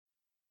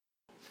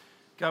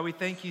God, we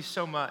thank you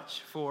so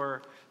much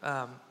for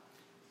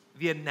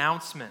the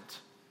announcement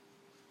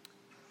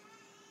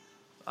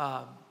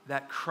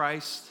that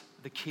Christ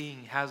the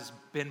King has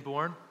been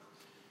born,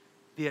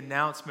 the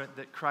announcement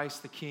that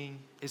Christ the King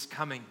is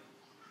coming,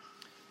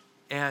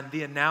 and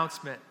the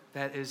announcement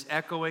that is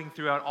echoing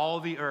throughout all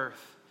the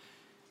earth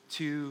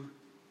to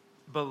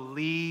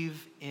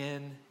believe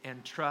in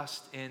and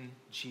trust in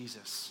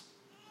Jesus.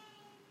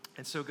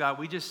 And so, God,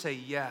 we just say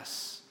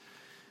yes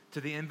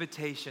to the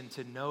invitation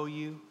to know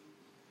you,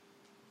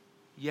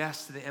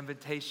 yes to the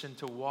invitation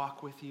to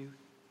walk with you,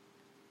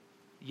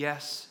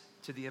 yes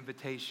to the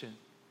invitation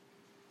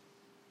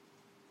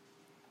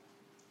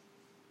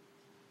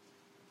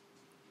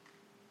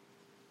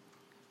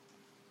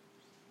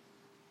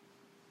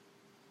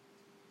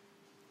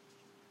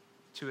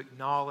to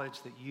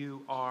acknowledge that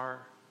you are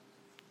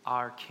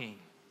our King.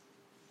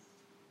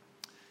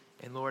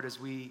 And Lord, as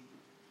we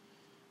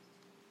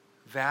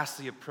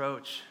vastly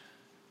approach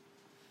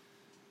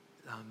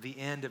the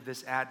end of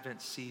this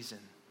Advent season,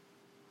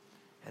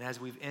 and as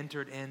we've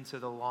entered into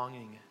the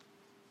longing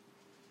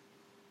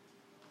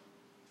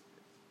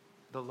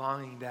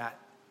that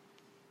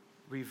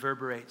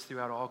reverberates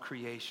throughout all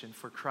creation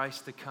for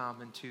Christ to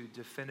come and to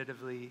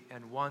definitively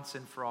and once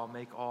and for all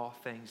make all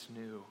things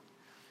new,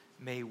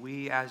 may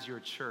we as your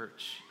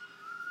church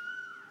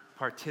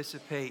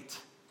participate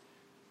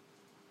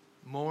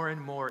more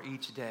and more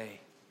each day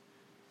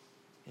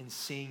in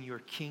seeing your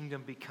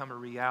kingdom become a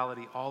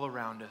reality all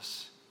around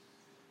us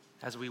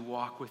as we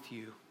walk with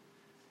you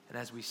and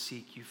as we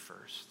seek you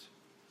first.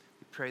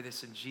 We pray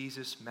this in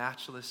Jesus'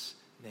 matchless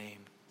name.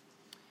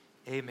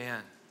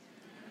 Amen.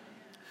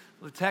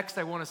 Well, the text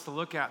I want us to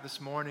look at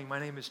this morning, my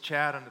name is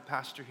Chad. I'm the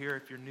pastor here.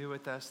 If you're new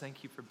with us,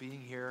 thank you for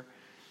being here.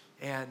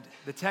 And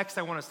the text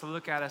I want us to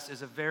look at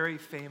is a very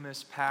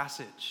famous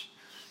passage.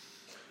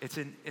 It's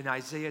in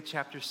Isaiah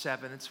chapter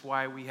 7. It's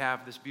why we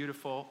have this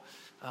beautiful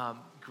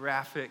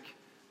graphic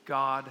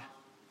God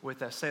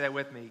with us. Say that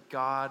with me.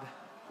 God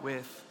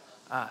with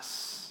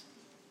us.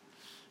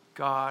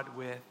 God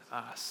with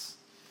us.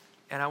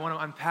 And I want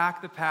to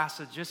unpack the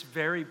passage just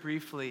very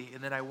briefly,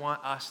 and then I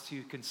want us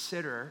to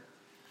consider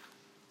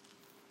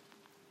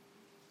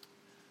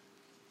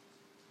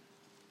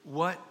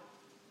what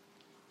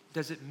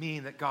does it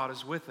mean that God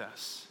is with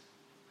us?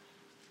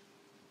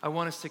 I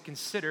want us to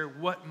consider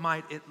what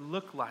might it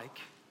look like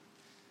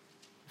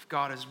if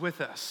God is with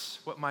us?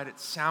 What might it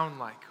sound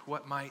like?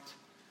 What might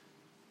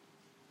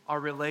our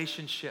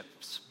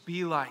relationships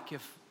be like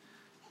if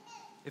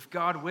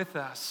God with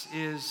us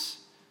is,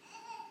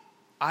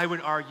 I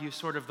would argue,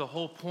 sort of the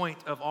whole point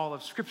of all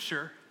of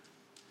Scripture,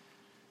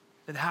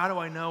 then how do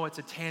I know it's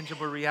a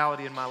tangible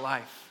reality in my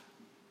life?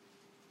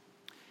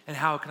 And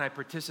how can I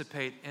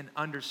participate and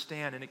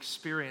understand and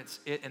experience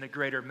it in a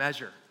greater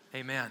measure?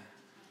 Amen.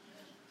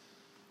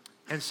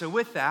 And so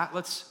with that,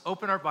 let's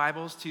open our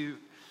Bibles to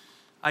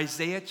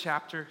Isaiah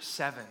chapter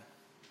 7.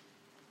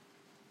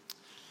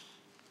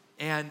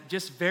 And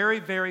just very,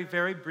 very,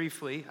 very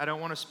briefly, I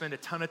don't want to spend a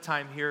ton of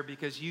time here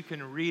because you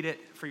can read it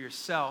for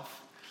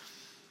yourself.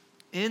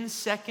 In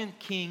 2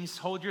 Kings,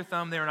 hold your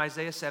thumb there in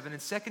Isaiah 7, in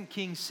 2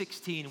 Kings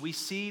 16, we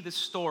see the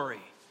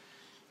story.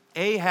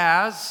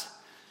 Ahaz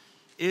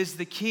is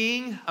the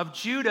king of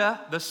Judah,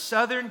 the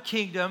southern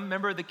kingdom.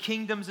 Remember,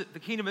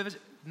 the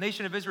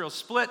nation of Israel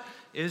split.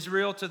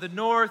 Israel to the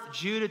north,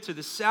 Judah to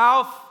the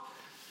south.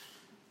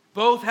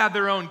 Both had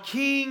their own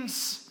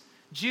kings.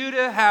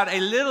 Judah had a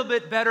little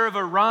bit better of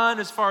a run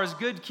as far as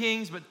good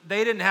kings, but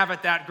they didn't have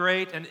it that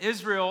great. And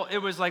Israel, it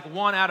was like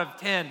 1 out of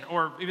 10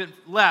 or even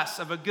less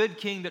of a good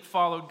king that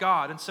followed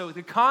God. And so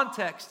the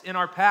context in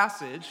our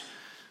passage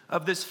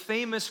of this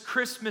famous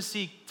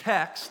Christmassy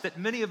text that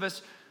many of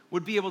us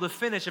would be able to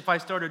finish if I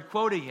started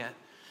quoting it.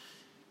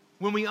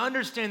 When we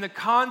understand the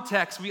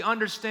context, we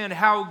understand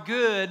how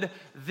good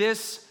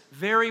this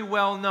very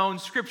well-known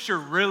Scripture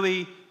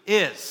really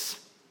is.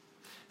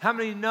 How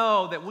many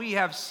know that we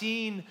have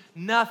seen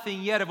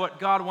nothing yet of what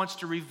God wants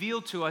to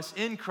reveal to us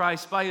in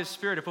Christ by His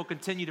Spirit if we'll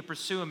continue to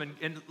pursue Him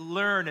and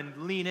learn and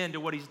lean into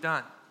what He's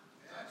done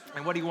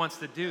and what He wants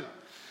to do?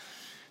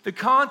 The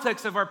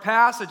context of our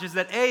passage is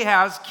that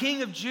Ahaz,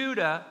 king of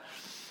Judah,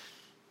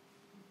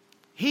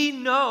 he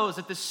knows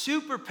that the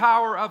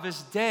superpower of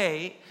his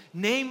day,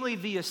 namely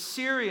the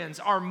Assyrians,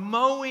 are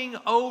mowing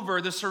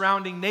over the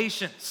surrounding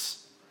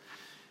nations.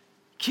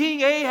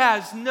 King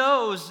Ahaz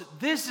knows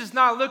this is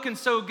not looking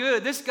so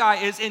good. This guy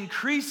is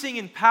increasing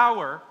in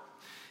power.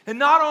 And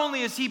not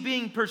only is he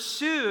being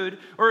pursued,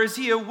 or is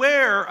he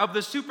aware of the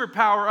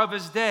superpower of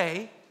his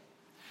day,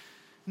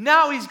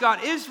 now he's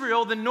got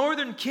Israel, the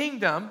northern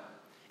kingdom,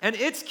 and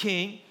its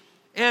king,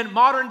 and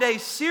modern-day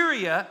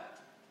Syria,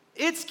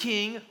 its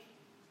king,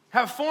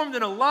 have formed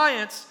an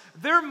alliance.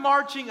 They're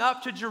marching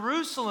up to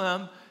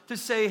Jerusalem to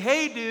say,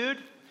 hey, dude,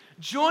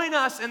 join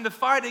us in the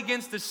fight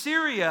against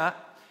Assyria.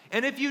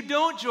 And if you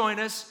don't join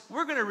us,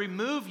 we're going to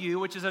remove you,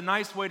 which is a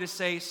nice way to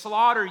say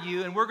slaughter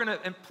you. And we're going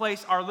to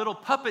place our little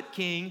puppet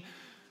king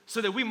so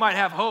that we might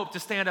have hope to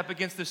stand up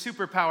against the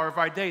superpower of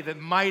our day, the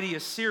mighty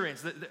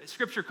Assyrians. The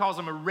Scripture calls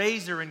them a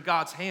razor in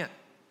God's hand.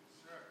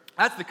 Sure.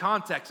 That's the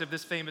context of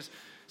this famous.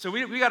 So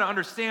we got to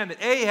understand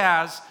that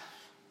Ahaz,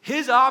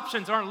 his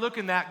options aren't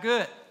looking that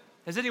good.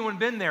 Has anyone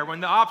been there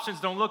when the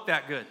options don't look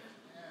that good?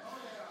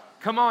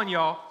 Come on,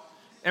 y'all.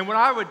 And when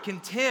I would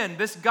contend,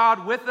 this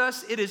God with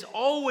us, it is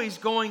always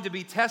going to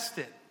be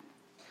tested,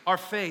 our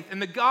faith. And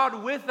the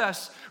God with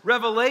us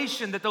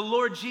revelation that the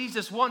Lord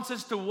Jesus wants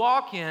us to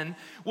walk in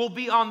will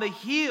be on the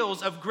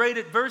heels of great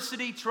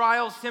adversity,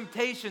 trials,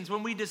 temptations,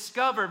 when we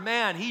discover,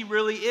 man, he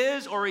really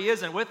is or he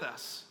isn't with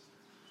us.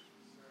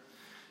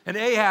 And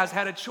Ahaz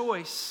had a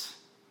choice.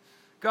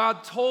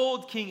 God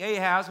told King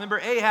Ahaz, remember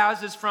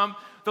Ahaz is from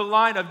the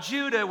line of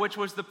Judah, which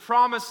was the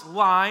promised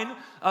line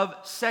of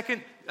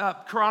Second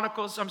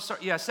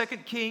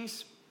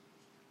Kings,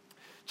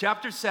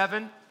 chapter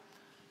 7.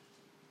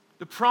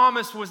 The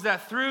promise was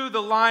that through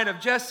the line of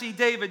Jesse,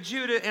 David,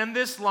 Judah, and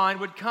this line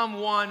would come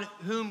one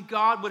whom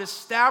God would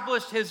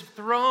establish his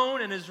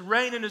throne and his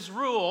reign and his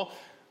rule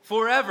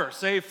forever.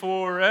 Say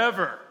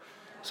forever.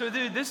 So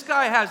dude, this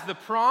guy has the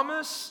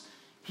promise.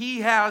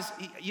 He's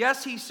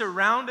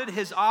surrounded.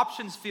 His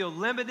options feel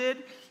limited.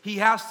 He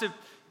has to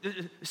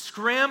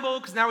scramble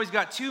because now he's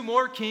got two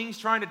more kings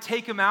trying to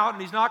take him out,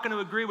 and he's not going to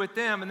agree with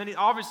them. And then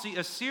obviously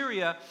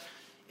Assyria.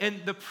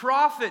 And the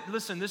prophet,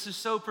 listen, this is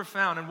so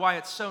profound and why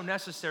it's so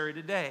necessary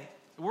today.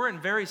 We're in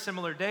very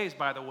similar days,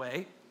 by the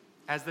way,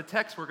 as the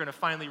text we're going to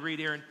finally read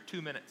here in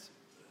 2 minutes.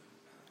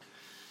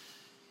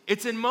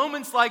 It's in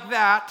moments like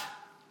that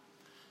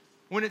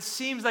when it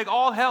seems like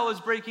all hell is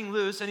breaking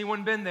loose.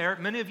 Anyone been there?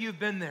 Many of you have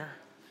been there.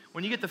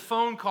 When you get the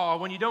phone call,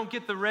 when you don't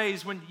get the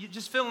raise, when you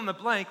just fill in the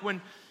blank,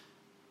 when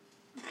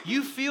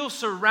you feel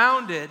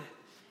surrounded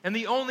and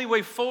the only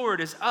way forward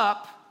is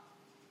up,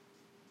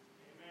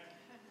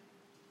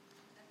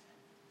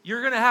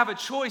 you're going to have a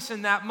choice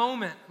in that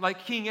moment,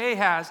 like King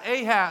Ahaz.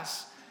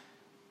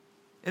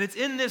 And it's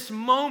in this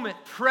moment,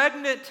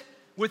 pregnant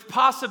with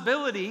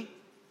possibility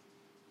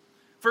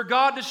for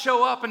God to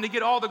show up and to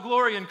get all the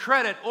glory and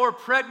credit, or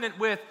pregnant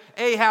with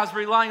Ahaz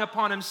relying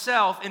upon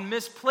himself and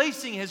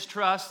misplacing his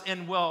trust,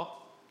 and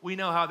well, we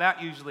know how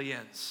that usually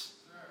ends.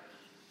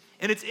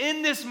 And it's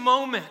in this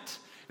moment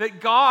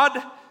that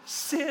God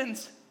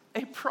sends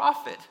a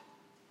prophet.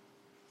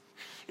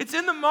 It's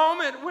in the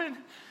moment when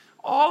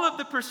all of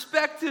the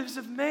perspectives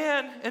of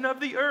man and of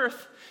the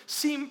earth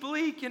seem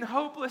bleak and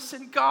hopeless,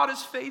 and God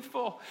is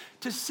faithful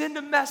to send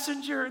a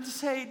messenger and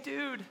say,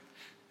 dude,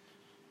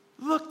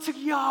 look to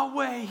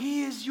Yahweh.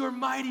 He is your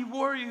mighty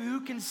warrior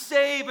who can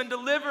save and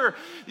deliver.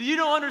 You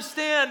don't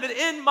understand that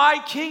in my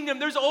kingdom,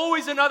 there's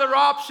always another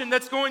option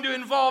that's going to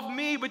involve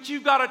me, but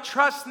you've got to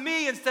trust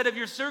me instead of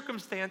your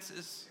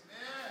circumstances.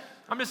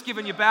 I'm just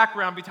giving you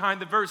background behind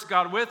the verse,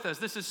 God with us.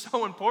 This is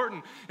so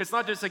important. It's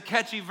not just a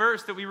catchy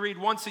verse that we read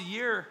once a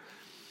year.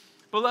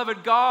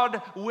 Beloved,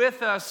 God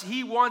with us,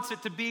 He wants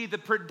it to be the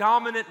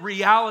predominant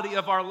reality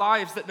of our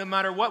lives, that no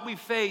matter what we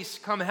face,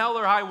 come hell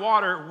or high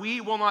water,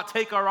 we will not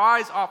take our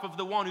eyes off of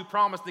the one who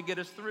promised to get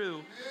us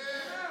through.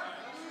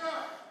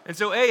 And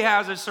so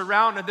Ahaz is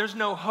surrounded. There's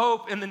no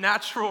hope in the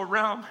natural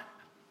realm.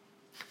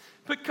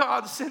 But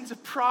God sends a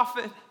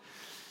prophet,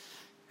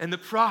 and the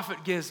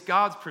prophet gives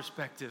God's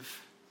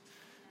perspective.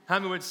 How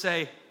many would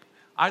say,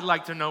 I'd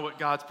like to know what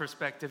God's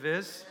perspective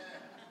is?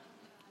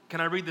 Can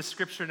I read the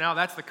scripture now?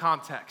 That's the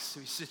context.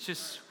 It's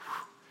just,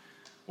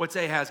 what's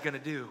Ahaz going to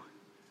do?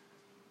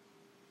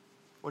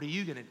 What are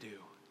you going to do?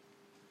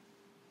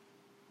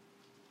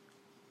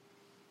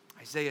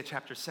 Isaiah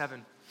chapter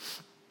 7.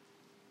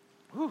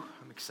 Whew,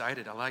 I'm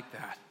excited. I like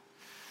that.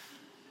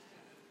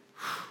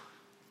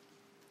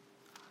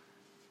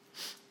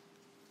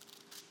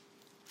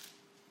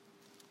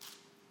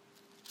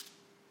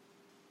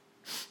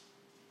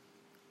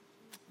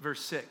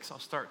 Verse 6, I'll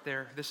start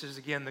there. This is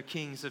again the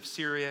kings of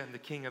Syria and the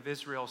king of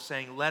Israel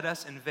saying, let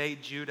us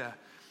invade Judah.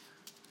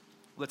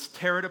 Let's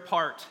tear it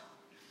apart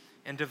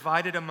and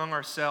divide it among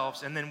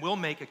ourselves, and then we'll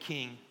make a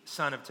king,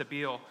 son of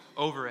Tabeel,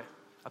 over it,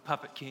 a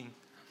puppet king.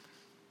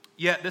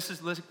 Yet,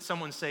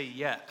 someone say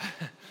yet.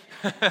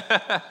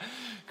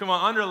 Come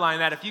on, underline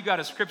that. If you got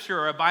a scripture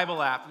or a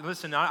Bible app,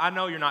 listen, I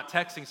know you're not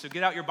texting, so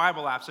get out your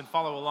Bible apps and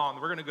follow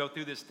along. We're going to go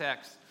through this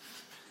text.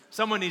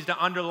 Someone needs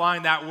to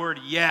underline that word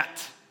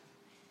yet.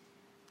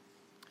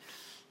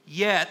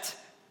 Yet,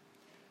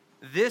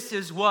 this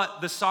is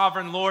what the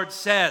sovereign Lord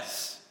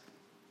says.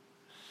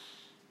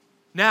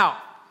 Now,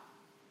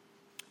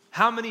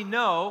 how many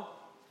know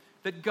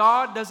that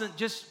God doesn't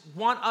just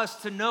want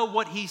us to know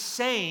what He's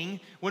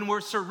saying when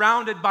we're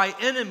surrounded by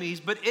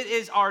enemies, but it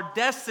is our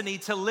destiny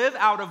to live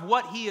out of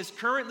what He is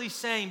currently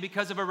saying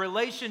because of a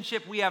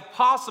relationship we have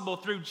possible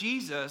through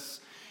Jesus.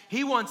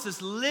 He wants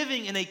us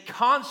living in a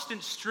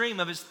constant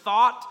stream of His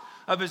thought,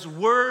 of His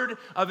word,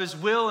 of His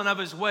will, and of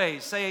His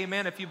ways. Say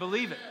amen if you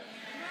believe it.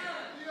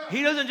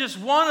 He doesn't just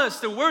want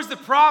us to, where's the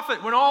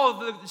prophet when all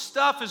of the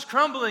stuff is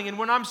crumbling and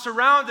when I'm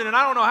surrounded and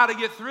I don't know how to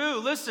get through?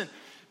 Listen,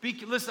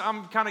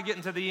 I'm kind of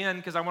getting to the end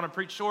because I want to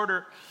preach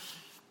shorter.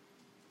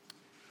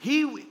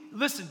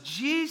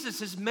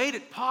 Jesus has made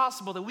it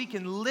possible that we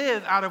can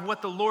live out of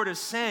what the Lord is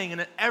saying in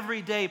an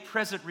everyday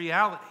present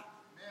reality.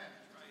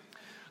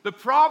 The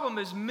problem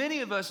is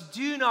many of us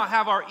do not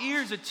have our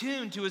ears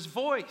attuned to his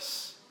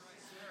voice.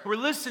 We're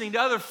listening to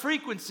other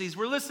frequencies.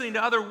 We're listening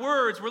to other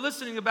words. We're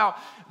listening about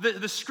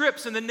the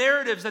scripts and the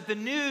narratives that the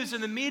news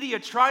and the media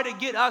try to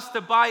get us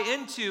to buy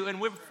into.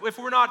 And if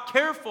we're not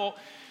careful,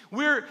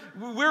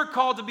 we're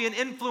called to be an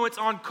influence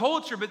on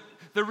culture, but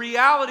the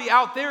reality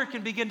out there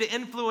can begin to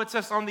influence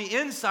us on the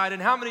inside.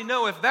 And how many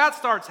know if that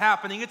starts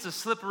happening, it's a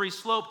slippery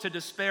slope to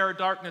despair,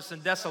 darkness,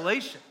 and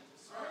desolation.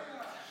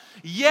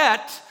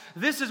 Yet,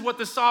 this is what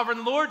the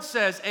sovereign Lord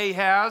says,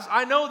 Ahaz.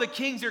 I know the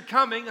kings are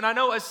coming, and I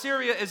know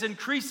Assyria is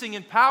increasing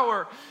in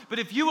power, but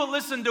if you will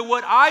listen to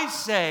what I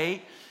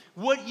say,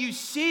 what you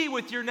see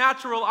with your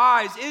natural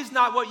eyes is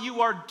not what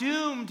you are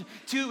doomed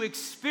to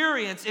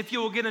experience if you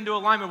will get into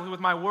alignment with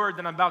my word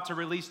that I'm about to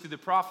release through the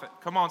prophet.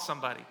 Come on,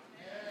 somebody.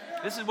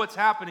 This is what's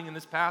happening in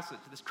this passage,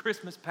 this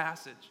Christmas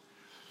passage.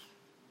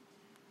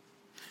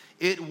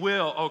 It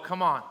will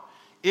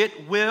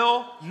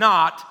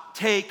not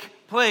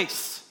take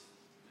place.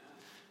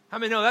 How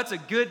many know that's a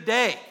good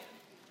day?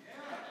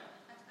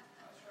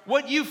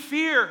 What you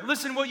fear,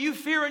 listen, what you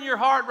fear in your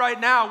heart right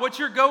now, what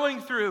you're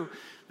going through,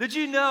 did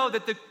you know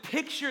that the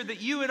picture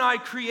that you and I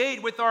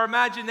create with our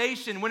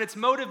imagination, when it's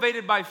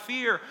motivated by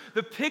fear,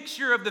 the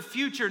picture of the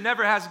future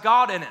never has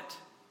God in it?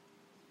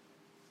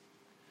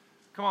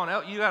 Come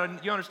on, you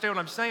understand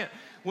what I'm saying?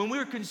 When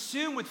we're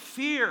consumed with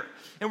fear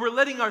and we're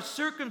letting our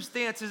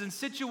circumstances and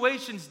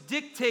situations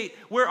dictate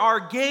where our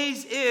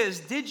gaze is,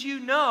 did you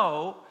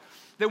know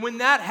that when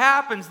that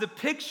happens, the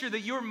picture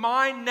that your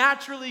mind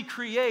naturally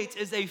creates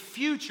is a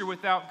future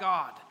without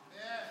God?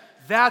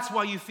 That's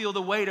why you feel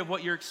the weight of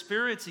what you're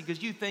experiencing,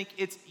 because you think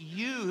it's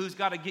you who's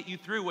got to get you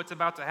through what's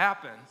about to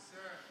happen.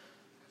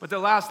 But the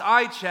last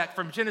I checked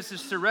from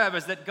Genesis to Rev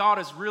is that God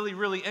is really,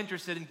 really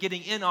interested in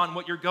getting in on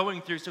what you're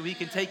going through so he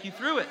can take you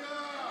through it.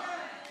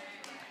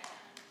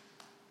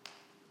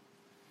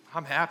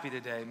 I'm happy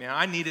today, man.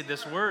 I needed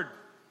this word.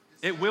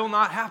 It will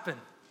not happen.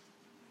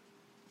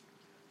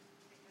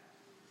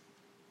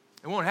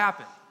 It won't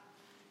happen.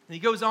 And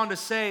he goes on to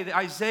say that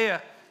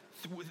Isaiah,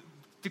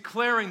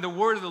 declaring the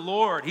word of the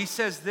Lord, he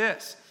says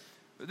this,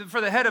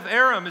 for the head of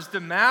Aram is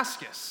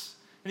Damascus.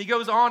 And he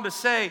goes on to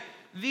say,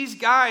 these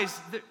guys,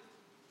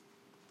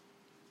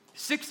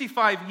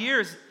 65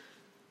 years,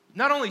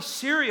 not only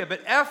Syria,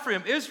 but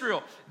Ephraim,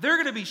 Israel, they're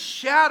going to be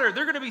shattered.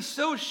 They're going to be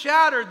so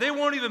shattered, there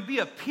won't even be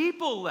a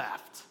people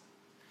left.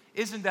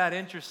 Isn't that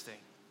interesting?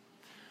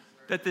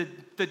 That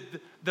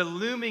the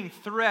looming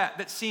threat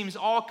that seems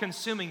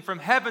all-consuming from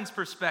heaven's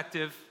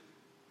perspective,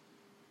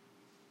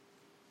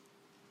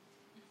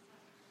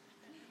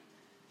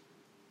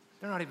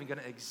 they're not even going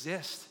to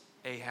exist,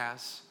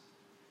 Ahaz,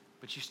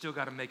 but you still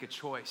got to make a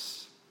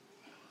choice.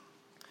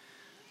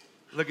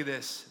 Look at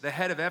this. The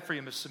head of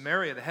Ephraim is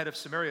Samaria. The head of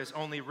Samaria is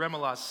only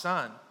Remalah's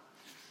son.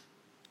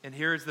 And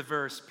here's the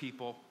verse,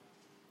 people.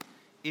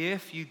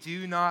 If you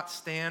do not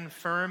stand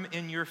firm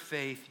in your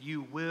faith,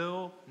 you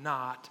will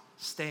not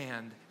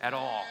stand at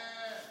all.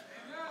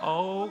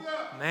 Oh,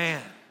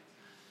 man.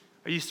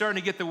 Are you starting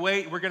to get the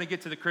weight? We're going to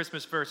get to the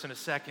Christmas verse in a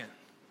second.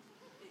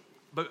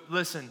 But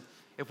listen,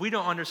 if we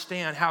don't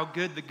understand how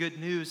good the good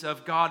news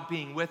of God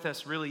being with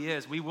us really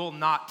is, we will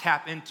not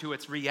tap into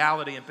its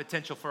reality and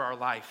potential for our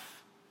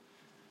life.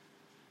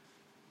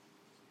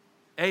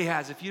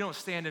 Ahaz, if you don't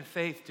stand in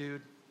faith,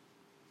 dude,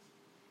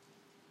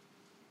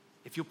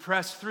 if you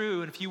press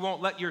through and if you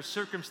won't let your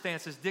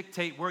circumstances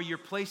dictate where you're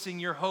placing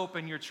your hope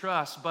and your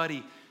trust,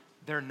 buddy,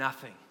 they're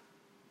nothing.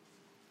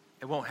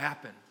 It won't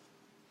happen.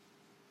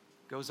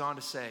 Goes on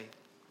to say,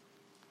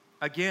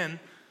 again,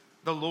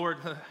 the Lord,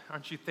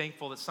 aren't you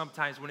thankful that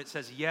sometimes when it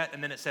says yet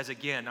and then it says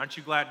again, aren't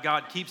you glad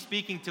God keeps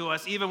speaking to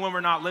us even when we're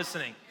not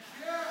listening?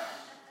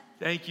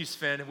 Thank you,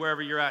 Sven,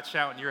 wherever you're at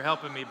shouting. You're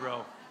helping me,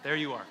 bro. There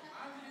you are.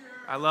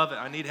 I love it.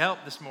 I need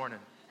help this morning.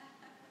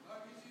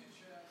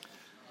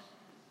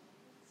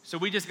 So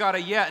we just got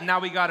a yet, and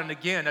now we got an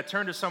again. Now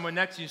turn to someone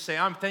next to you and say,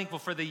 I'm thankful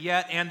for the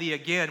yet and the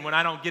again when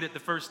I don't get it the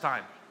first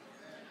time.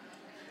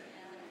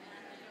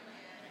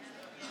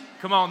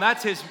 Come on,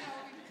 that's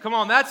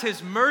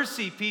his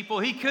mercy, people.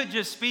 He could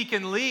just speak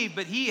and leave,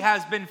 but he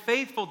has been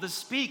faithful to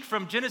speak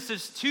from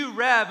Genesis to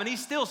Rev, and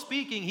he's still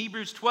speaking,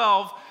 Hebrews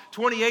 12,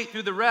 28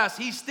 through the rest.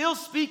 He's still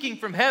speaking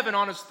from heaven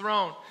on his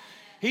throne.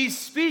 He's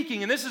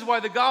speaking, and this is why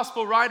the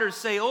gospel writers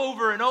say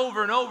over and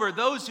over and over,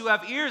 those who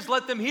have ears,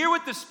 let them hear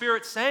what the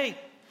Spirit's saying.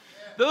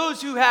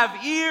 Those who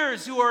have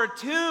ears, who are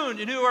attuned,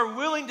 and who are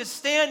willing to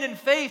stand in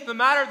faith no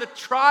matter the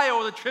trial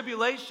or the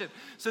tribulation,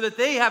 so that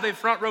they have a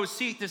front row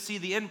seat to see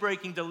the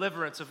inbreaking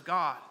deliverance of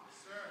God.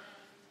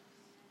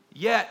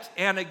 Yet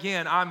and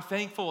again, I'm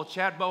thankful.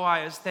 Chad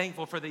Bohai is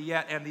thankful for the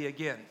yet and the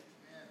again.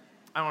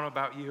 I don't know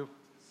about you.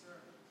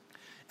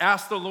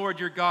 Ask the Lord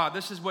your God.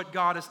 This is what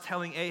God is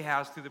telling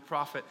Ahaz through the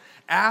prophet.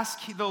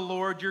 Ask the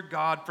Lord your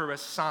God for a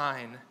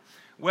sign,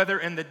 whether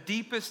in the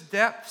deepest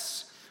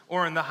depths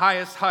or in the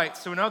highest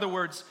heights. So in other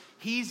words,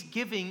 he's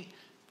giving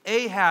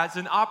Ahaz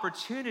an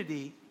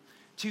opportunity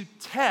to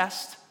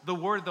test the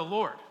word of the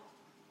Lord.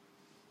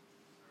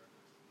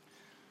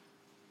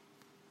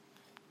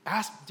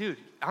 Ask, dude,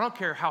 I don't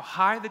care how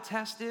high the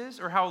test is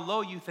or how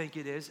low you think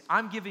it is.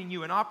 I'm giving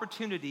you an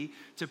opportunity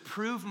to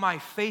prove my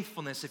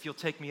faithfulness if you'll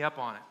take me up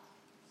on it.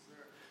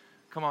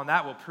 Come on,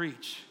 that will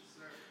preach.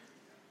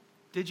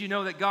 Did you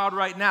know that God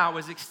right now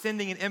is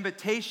extending an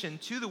invitation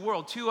to the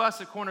world, to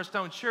us at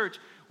Cornerstone Church?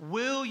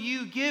 Will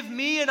you give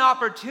me an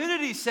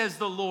opportunity, says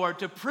the Lord,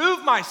 to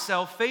prove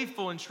myself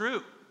faithful and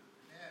true?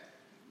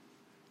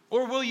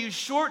 Or will you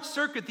short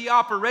circuit the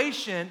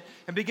operation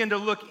and begin to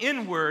look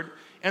inward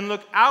and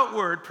look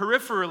outward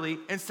peripherally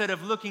instead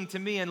of looking to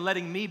me and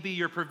letting me be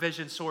your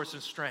provision, source,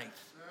 and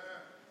strength?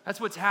 That's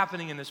what's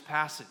happening in this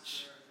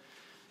passage.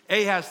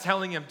 Ahaz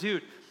telling him,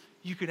 dude,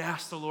 you can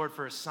ask the Lord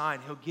for a sign.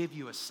 He'll give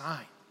you a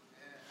sign.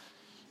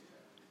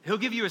 He'll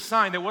give you a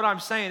sign that what I'm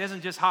saying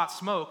isn't just hot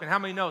smoke. And how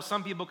many know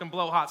some people can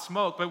blow hot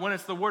smoke, but when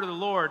it's the word of the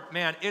Lord,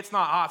 man, it's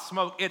not hot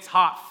smoke. It's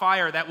hot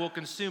fire that will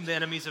consume the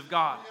enemies of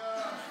God.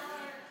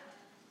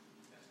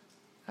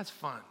 That's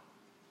fun.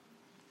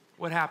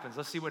 What happens?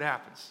 Let's see what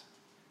happens.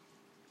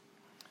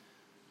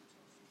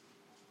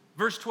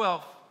 Verse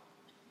 12.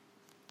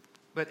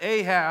 But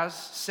Ahaz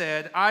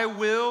said, I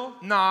will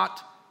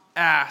not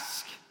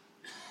ask.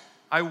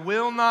 I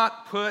will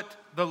not put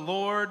the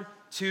Lord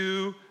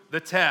to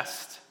the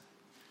test.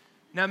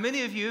 Now,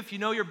 many of you, if you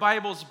know your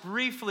Bibles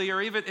briefly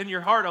or even in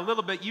your heart a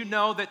little bit, you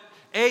know that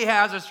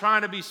Ahaz is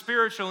trying to be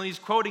spiritual, and he's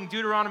quoting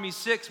Deuteronomy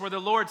 6, where the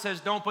Lord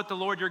says, don't put the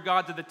Lord your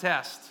God to the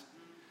test.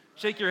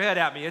 Shake your head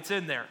at me. It's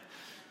in there.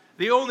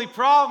 The only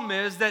problem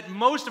is that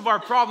most of our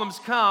problems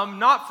come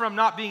not from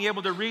not being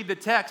able to read the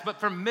text, but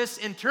from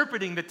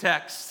misinterpreting the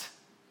text.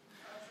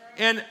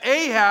 And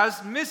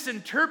Ahaz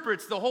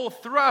misinterprets the whole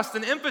thrust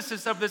and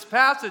emphasis of this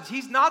passage.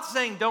 He's not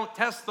saying don't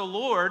test the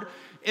Lord,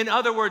 in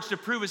other words, to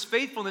prove his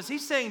faithfulness.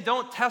 He's saying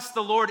don't test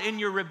the Lord in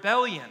your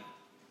rebellion.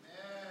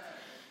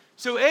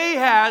 So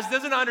Ahaz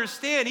doesn't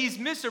understand. He's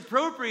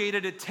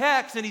misappropriated a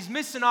text, and he's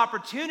missed an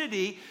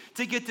opportunity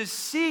to get to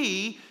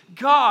see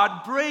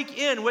God break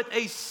in with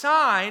a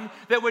sign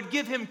that would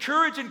give him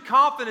courage and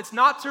confidence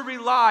not to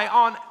rely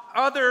on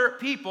other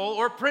people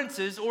or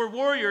princes or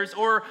warriors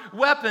or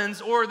weapons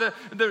or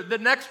the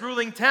next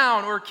ruling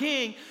town or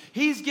king.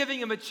 He's giving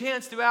him a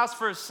chance to ask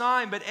for a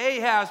sign, but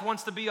Ahaz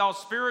wants to be all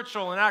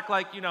spiritual and act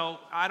like,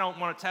 I don't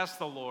want to test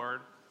the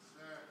Lord.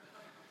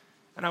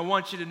 And I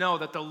want you to know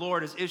that the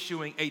Lord is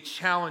issuing a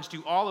challenge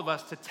to all of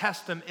us to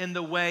test him in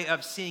the way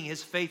of seeing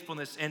his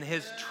faithfulness and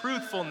his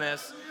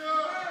truthfulness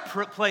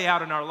play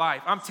out in our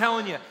life. I'm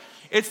telling you,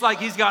 it's like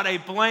he's got a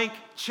blank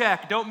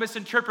check. Don't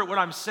misinterpret what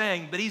I'm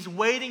saying, but he's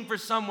waiting for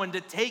someone to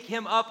take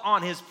him up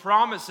on his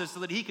promises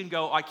so that he can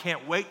go, I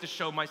can't wait to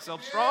show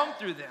myself strong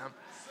through them.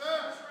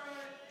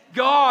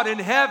 God in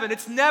heaven,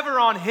 it's never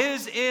on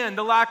his end,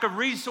 the lack of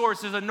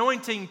resources,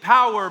 anointing,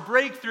 power,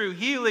 breakthrough,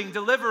 healing,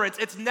 deliverance.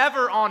 It's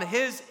never on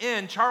his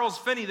end. Charles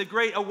Finney, the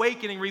great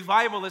awakening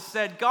revivalist,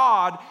 said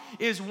God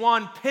is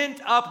one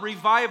pent-up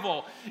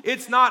revival.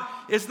 It's not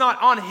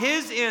on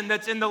his end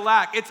that's in the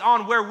lack. It's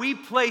on where we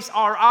place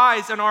our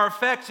eyes and our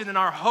affection and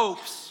our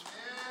hopes.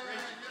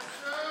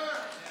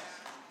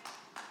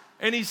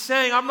 And he's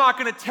saying, I'm not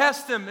going to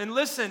test him. And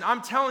listen,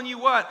 I'm telling you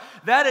what,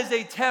 that is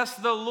a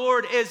test the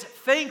Lord is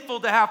thankful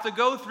to have to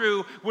go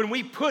through when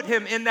we put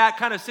him in that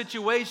kind of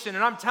situation.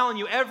 And I'm telling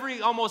you,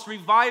 every almost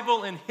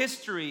revival in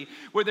history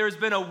where there's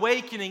been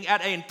awakening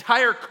at an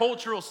entire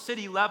cultural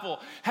city level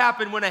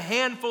happened when a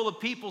handful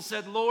of people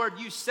said, Lord,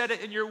 you said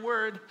it in your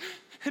word,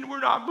 and we're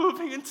not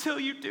moving until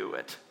you do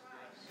it.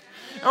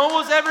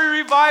 Almost every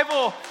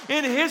revival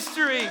in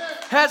history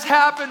has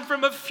happened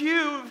from a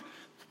few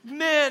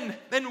men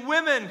and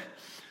women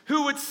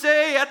who would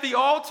say at the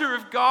altar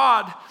of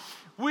God,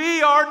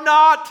 we are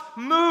not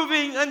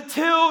moving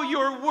until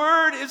your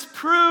word is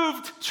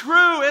proved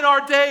true in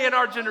our day and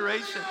our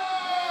generation.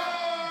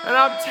 And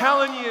I'm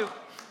telling you,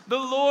 the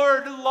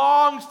Lord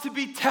longs to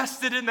be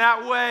tested in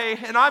that way.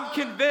 And I'm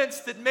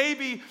convinced that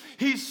maybe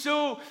he's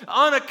so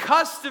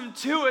unaccustomed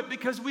to it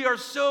because we are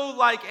so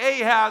like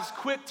Ahaz,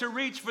 quick to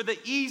reach for the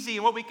easy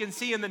and what we can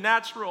see in the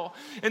natural,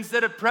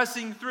 instead of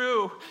pressing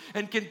through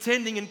and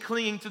contending and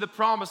clinging to the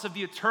promise of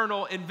the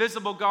eternal,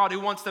 invisible God who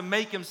wants to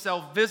make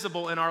himself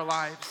visible in our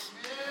lives.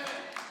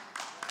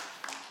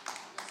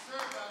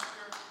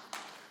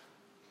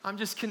 I'm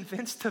just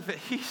convinced of it.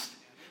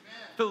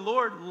 The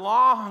Lord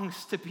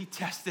longs to be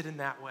tested in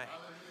that way.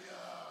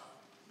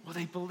 Will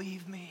they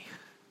believe me?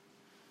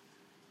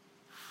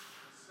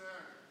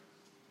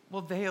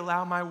 Will they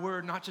allow my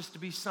word not just to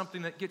be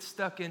something that gets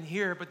stuck in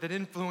here, but that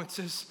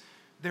influences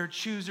their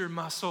chooser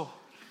muscle,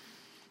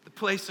 the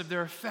place of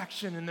their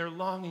affection and their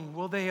longing?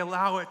 Will they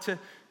allow it to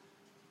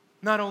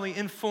not only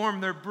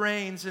inform their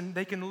brains and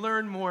they can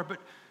learn more, but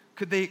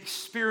could they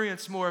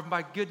experience more of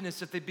my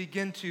goodness if they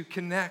begin to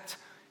connect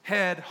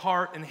head,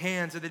 heart, and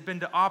hands, that they've been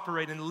to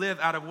operate and live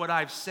out of what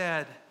I've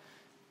said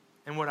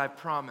and what I've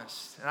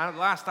promised? And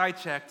last I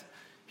checked,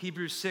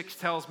 Hebrews 6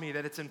 tells me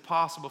that it's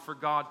impossible for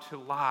God to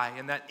lie,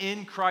 and that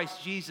in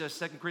Christ Jesus,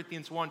 2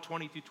 Corinthians 1,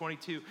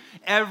 20-22,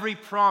 every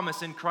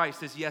promise in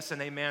Christ is yes and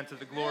amen to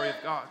the glory of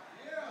God.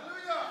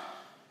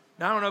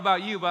 Now, I don't know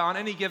about you, but on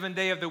any given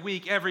day of the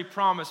week, every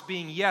promise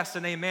being yes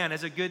and amen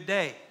is a good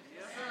day.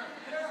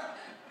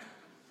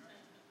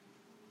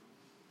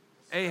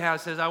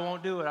 Ahaz says, I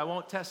won't do it. I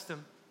won't test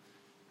him.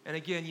 And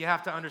again, you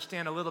have to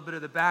understand a little bit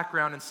of the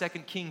background in 2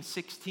 Kings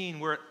 16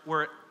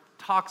 where it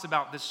talks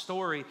about this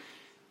story.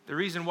 The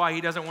reason why he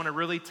doesn't want to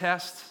really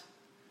test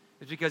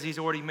is because he's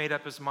already made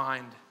up his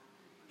mind.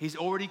 He's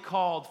already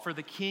called for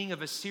the king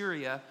of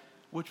Assyria,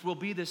 which will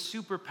be the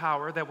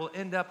superpower that will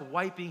end up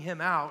wiping him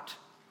out.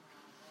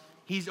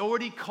 He's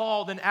already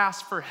called and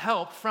asked for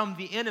help from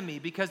the enemy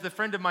because the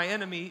friend of my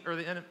enemy, or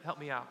the enemy, help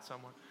me out,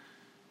 someone.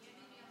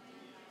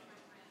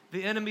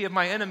 The enemy of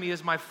my enemy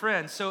is my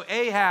friend. So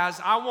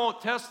Ahaz, I won't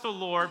test the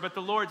Lord, but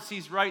the Lord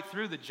sees right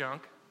through the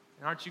junk.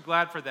 And aren't you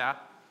glad for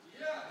that?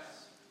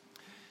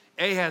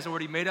 Ahaz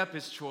already made up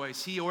his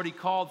choice. He already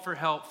called for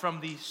help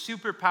from the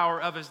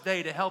superpower of his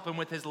day to help him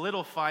with his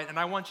little fight. And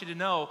I want you to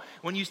know,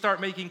 when you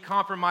start making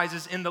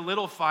compromises in the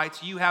little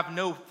fights, you have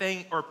no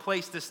thing or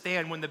place to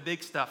stand when the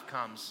big stuff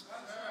comes.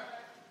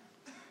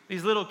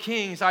 These little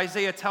kings,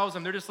 Isaiah tells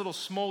them, they're just little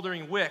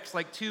smoldering wicks,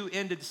 like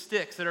two-ended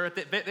sticks that are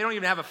they don't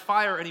even have a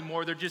fire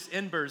anymore. They're just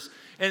embers.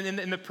 And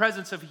in the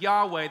presence of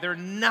Yahweh, they're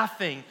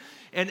nothing.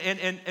 And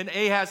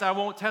Ahaz, I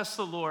won't test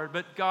the Lord,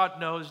 but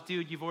God knows,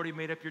 dude, you've already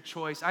made up your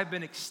choice. I've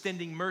been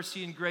extending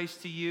mercy and grace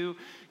to you.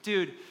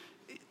 Dude,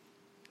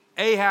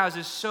 Ahaz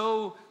is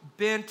so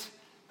bent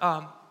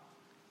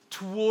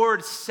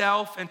toward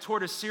self and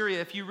toward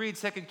Assyria. If you read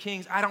 2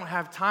 Kings, I don't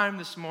have time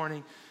this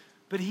morning,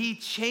 but he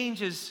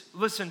changes,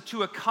 listen,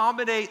 to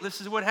accommodate. This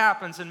is what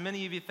happens, and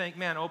many of you think,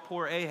 man, oh,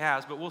 poor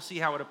Ahaz, but we'll see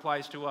how it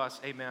applies to us.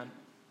 Amen.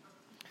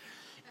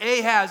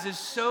 Ahaz is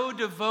so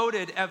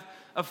devoted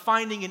of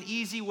finding an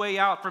easy way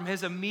out from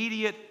his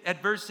immediate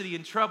adversity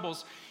and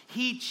troubles.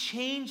 He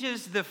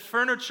changes the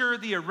furniture,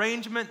 the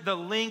arrangement, the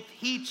length.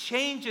 He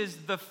changes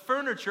the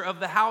furniture of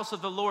the house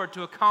of the Lord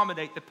to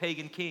accommodate the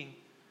pagan king.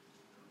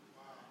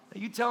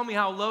 Now, you tell me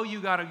how low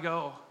you got to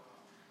go.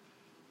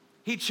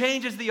 He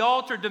changes the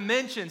altar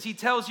dimensions. He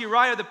tells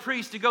Uriah the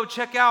priest to go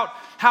check out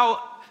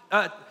how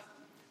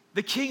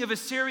the king of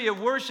Assyria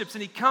worships,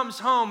 and he comes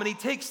home and he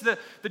takes the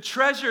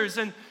treasures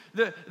and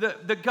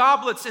the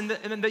goblets and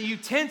the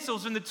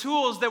utensils and the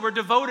tools that were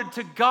devoted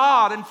to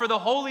God and for the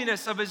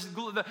holiness of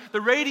the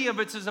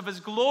radiance of his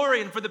glory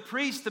and for the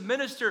priest to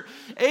minister.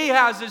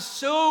 Ahaz is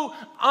so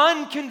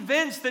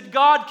unconvinced that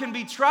God can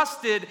be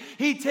trusted,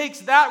 he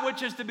takes that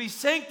which is to be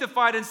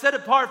sanctified and set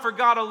apart for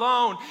God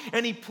alone,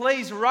 and he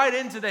plays right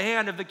into the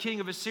hand of the king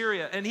of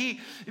Assyria. And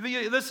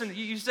listen,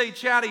 you say,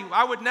 Chatty,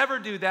 I would never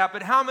do that,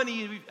 but how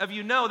many of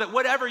you know that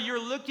whatever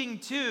you're looking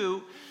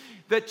to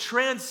that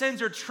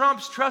transcends or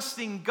trumps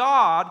trusting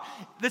God,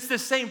 that's the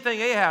same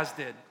thing Ahaz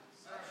did.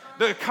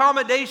 The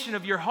accommodation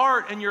of your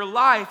heart and your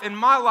life and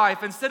my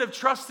life, instead of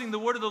trusting the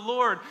word of the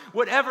Lord,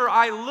 whatever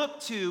I look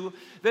to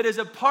that is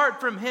apart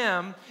from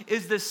him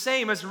is the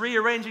same as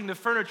rearranging the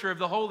furniture of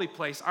the holy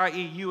place,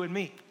 i.e. you and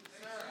me.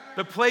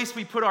 The place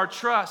we put our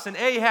trust. And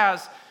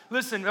Ahaz,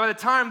 listen, by the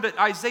time that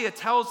Isaiah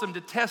tells him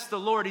to test the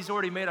Lord, he's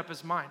already made up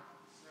his mind.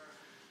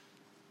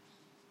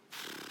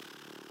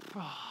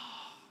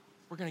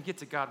 We're going to get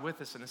to God with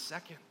us in a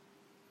second.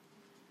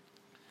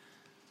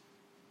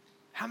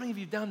 How many of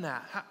you done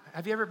that?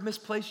 Have you ever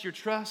misplaced your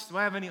trust? Do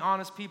I have any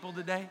honest people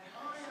today?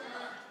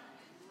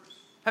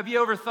 Have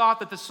you ever thought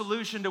that the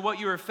solution to what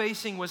you were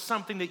facing was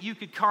something that you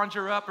could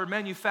conjure up or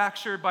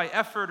manufacture by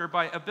effort or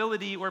by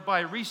ability or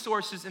by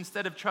resources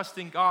instead of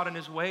trusting God and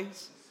his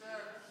ways?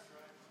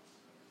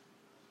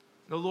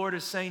 The Lord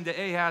is saying to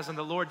Ahaz, and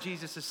the Lord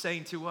Jesus is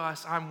saying to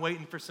us, I'm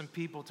waiting for some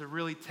people to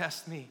really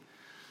test me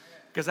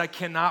because I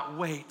cannot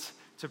wait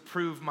to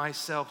prove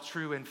myself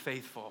true and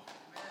faithful.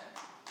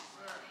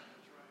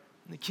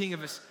 The king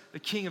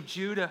of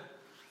Judah.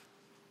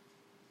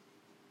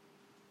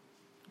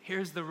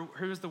 Here's the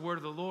word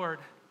of the Lord.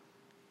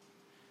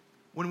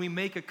 When we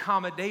make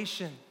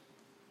accommodation,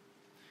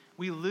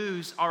 we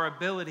lose our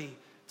ability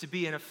to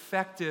be an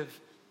effective,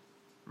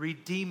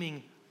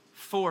 redeeming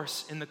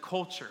force in the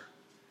culture.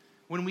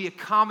 When we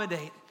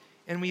accommodate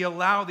and we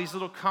allow these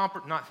little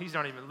these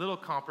aren't even little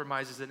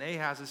compromises in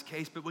Ahaz's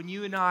case, but when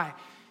you and I,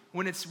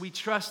 we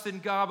trust in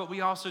God, but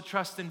we also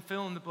trust in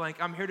fill in the blank.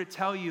 I'm here to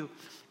tell you,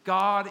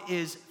 God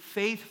is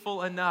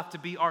faithful enough to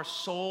be our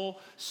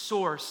sole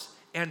source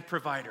and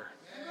provider.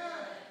 Amen.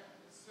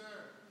 Yes, sir.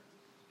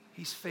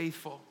 He's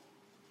faithful.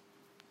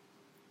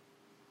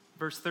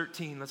 Verse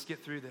 13, let's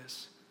get through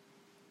this.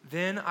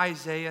 Then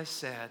Isaiah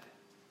said,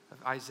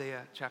 of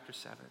Isaiah chapter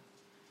 7,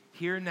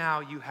 hear now,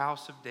 you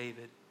house of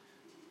David.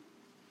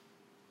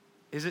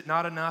 Is it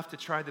not enough to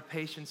try the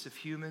patience of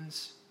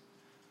humans?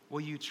 Will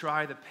you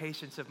try the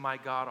patience of my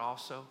God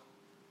also?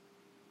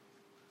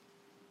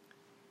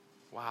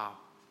 Wow.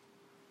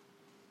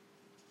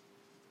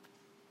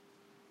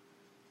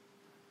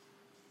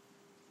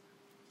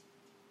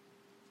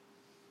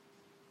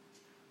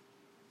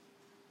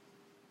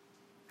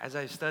 As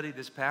I studied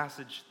this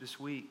passage this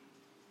week,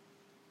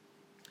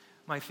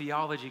 my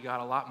theology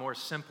got a lot more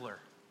simpler.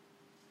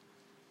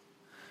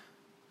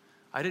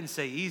 I didn't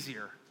say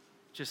easier,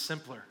 just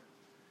simpler.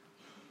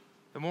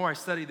 The more I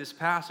study this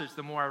passage,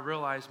 the more I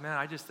realize, man,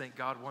 I just think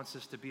God wants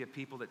us to be a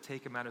people that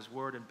take him at his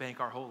word and bank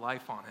our whole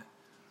life on it.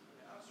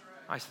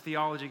 My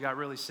theology got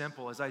really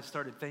simple as I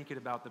started thinking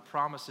about the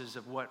promises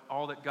of what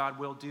all that God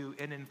will do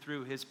in and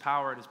through his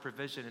power and his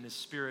provision and his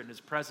spirit and his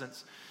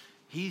presence.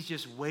 He's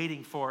just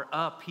waiting for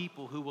a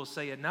people who will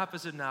say, enough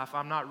is enough.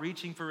 I'm not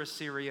reaching for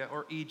Assyria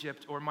or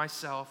Egypt or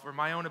myself or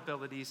my own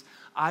abilities.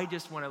 I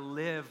just want to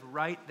live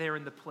right there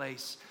in the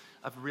place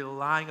of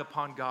relying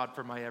upon God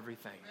for my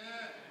everything.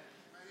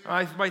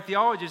 My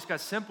theology just got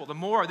simple. The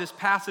more this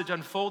passage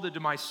unfolded to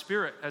my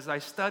spirit as I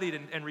studied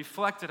and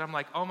reflected, I'm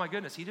like, oh my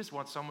goodness, he just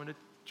wants someone to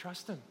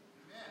trust him.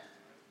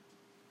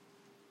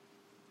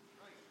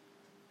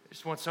 I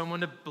just want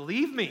someone to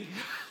believe me.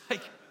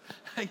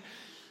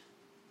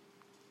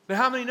 But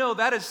how many know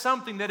that is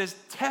something that is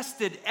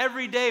tested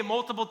every day,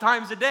 multiple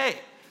times a day?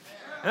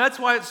 And that's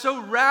why it's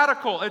so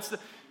radical.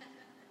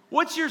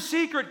 What's your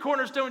secret,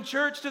 Cornerstone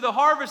Church, to the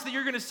harvest that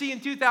you're going to see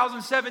in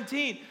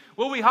 2017?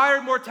 Well, we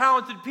hired more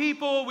talented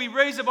people. We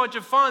raised a bunch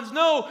of funds.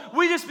 No,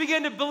 we just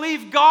began to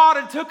believe God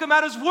and took him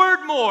at his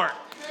word more.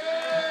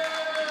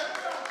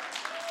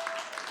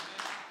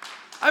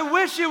 I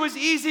wish it was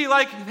easy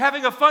like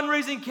having a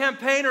fundraising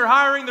campaign or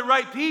hiring the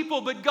right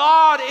people, but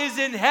God is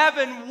in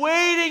heaven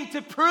waiting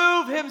to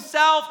prove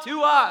himself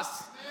to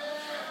us.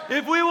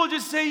 If we will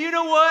just say, you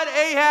know what,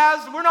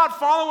 Ahaz, we're not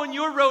following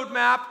your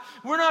roadmap.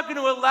 We're not going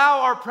to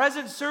allow our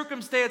present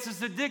circumstances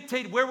to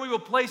dictate where we will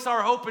place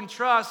our hope and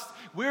trust.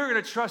 We're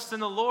going to trust in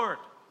the Lord.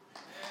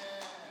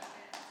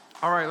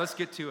 All right, let's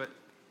get to it.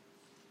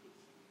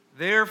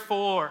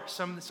 Therefore,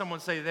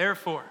 someone say,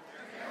 therefore.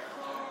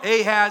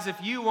 Ahaz,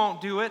 if you won't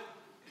do it,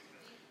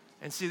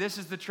 and see, this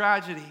is the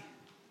tragedy.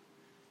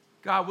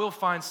 God will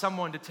find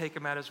someone to take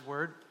him at his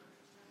word.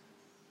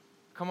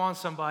 Come on,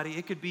 somebody.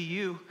 It could be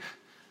you,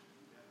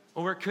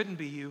 or it couldn't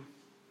be you.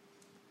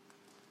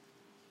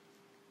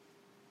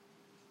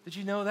 Did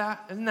you know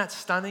that? Isn't that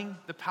stunning?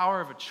 The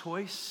power of a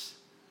choice.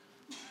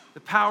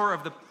 The power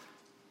of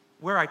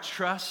where I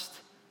trust.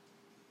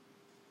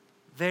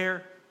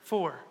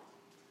 Therefore,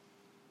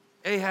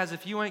 Ahaz,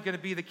 if you ain't going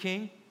to be the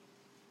king,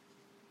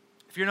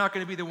 if you're not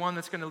going to be the one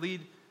that's going to lead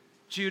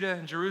Judah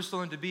and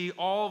Jerusalem to be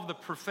all of the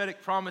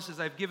prophetic promises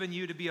I've given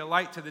you to be a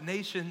light to the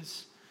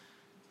nations,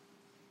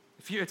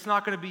 it's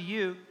not going to be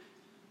you,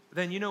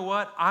 then you know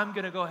what? I'm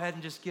going to go ahead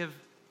and just give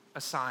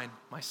a sign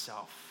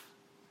myself.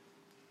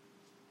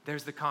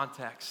 There's the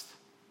context.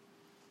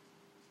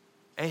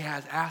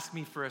 Ahaz asked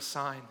me for a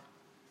sign.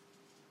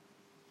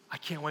 I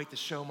can't wait to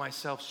show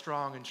myself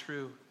strong and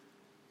true.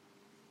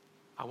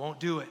 I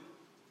won't do it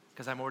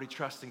because I'm already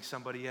trusting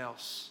somebody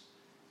else.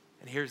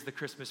 And here's the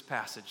Christmas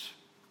passage.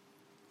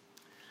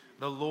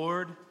 The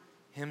Lord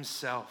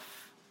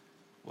himself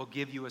will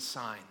give you a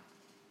sign.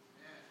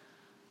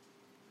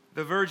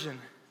 The virgin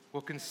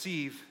will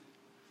conceive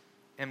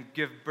and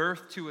give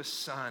birth to a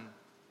son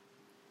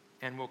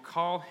and will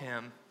call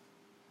him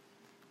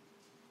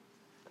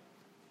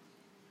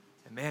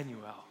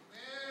Emmanuel.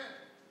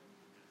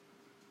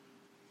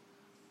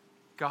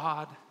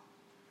 God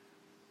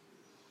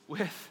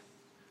with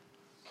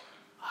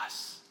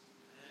us.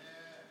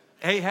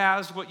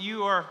 Ahaz, what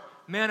you are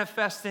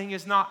manifesting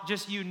is not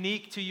just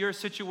unique to your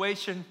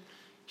situation.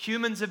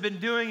 Humans have been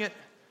doing it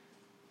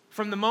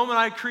from the moment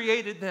I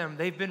created them.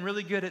 They've been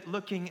really good at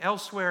looking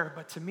elsewhere,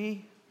 but to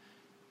me,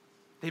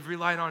 they've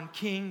relied on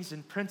kings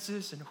and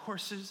princes and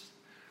horses.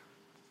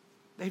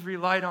 They've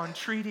relied on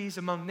treaties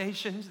among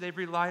nations. They've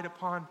relied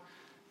upon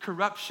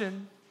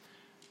corruption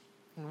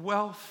and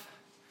wealth.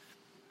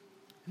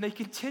 And they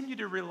continue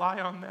to rely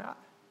on that.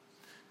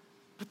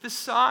 But the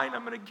sign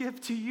I'm going to give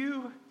to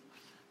you,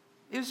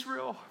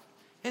 Israel,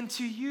 and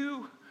to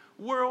you,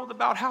 world,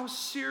 about how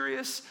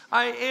serious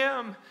I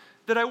am,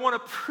 that I want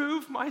to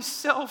prove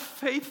myself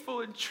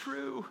faithful and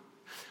true.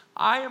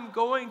 I am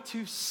going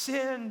to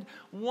send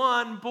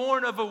one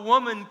born of a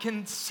woman,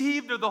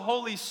 conceived of the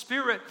Holy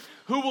Spirit,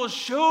 who will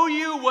show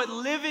you what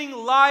living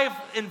life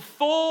in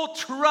full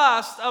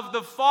trust of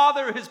the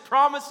Father, his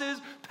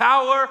promises,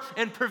 power,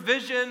 and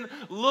provision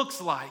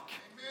looks like.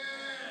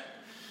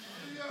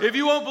 If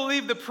you won't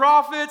believe the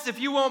prophets, if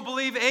you won't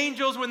believe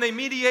angels when they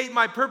mediate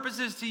my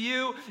purposes to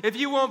you, if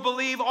you won't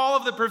believe all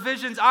of the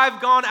provisions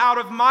I've gone out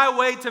of my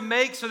way to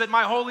make so that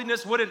my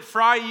holiness wouldn't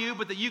fry you,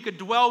 but that you could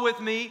dwell with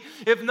me,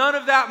 if none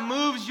of that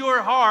moves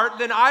your heart,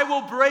 then I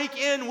will break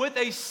in with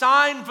a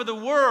sign for the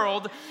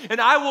world, and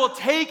I will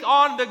take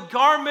on the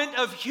garment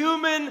of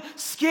human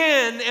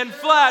skin and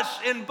flesh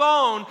and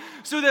bone,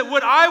 so that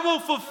what I will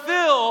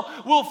fulfill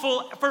will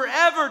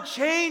forever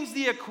change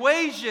the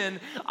equation.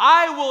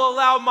 I will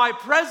allow my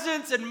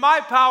presence and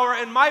my power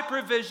and my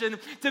provision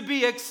to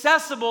be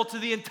accessible to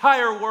the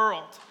entire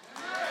world.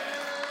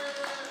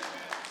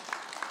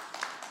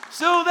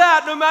 So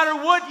that no matter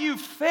what you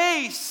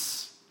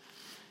face,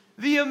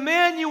 The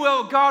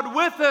Emmanuel, God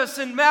with us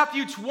in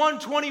Matthew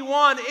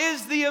 1:21,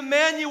 is the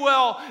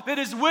Emmanuel that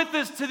is with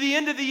us to the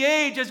end of the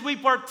age as we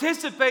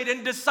participate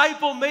in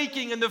disciple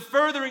making and the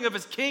furthering of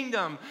his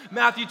kingdom.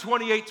 Matthew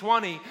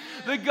 28:20.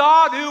 The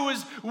God who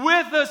was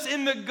with us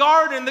in the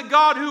garden, the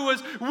God who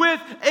was with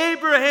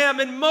Abraham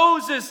and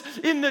Moses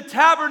in the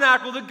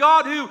tabernacle, the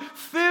God who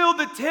filled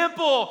the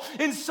temple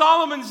in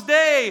Solomon's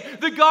day,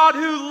 the God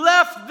who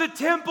left the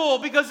temple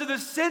because of the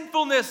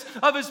sinfulness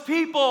of his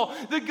people,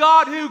 the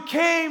God who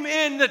came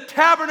in the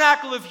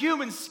tabernacle of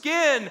human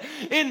skin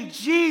in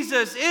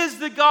Jesus is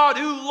the God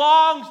who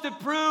longs to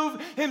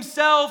prove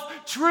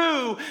himself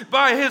true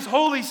by his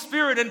Holy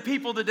Spirit in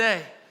people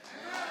today.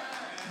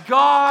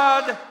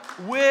 God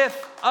with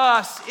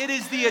us. It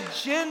is the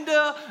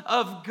agenda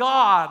of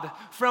God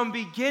from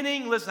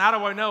beginning, listen, how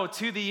do I know,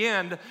 to the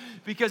end?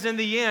 Because in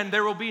the end,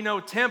 there will be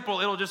no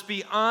temple. It'll just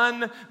be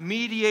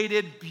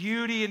unmediated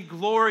beauty and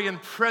glory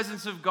and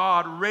presence of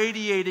God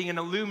radiating and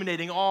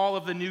illuminating all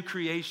of the new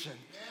creation.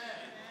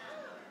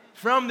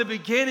 From the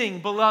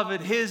beginning,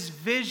 beloved, his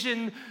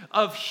vision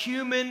of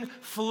human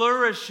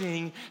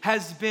flourishing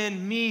has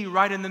been me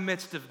right in the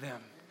midst of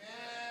them.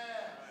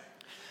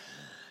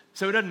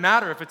 So it doesn't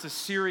matter if it's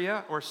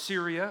Assyria or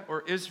Syria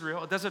or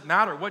Israel. It doesn't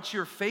matter what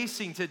you're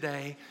facing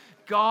today.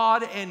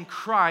 God in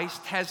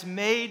Christ has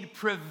made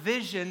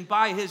provision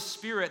by his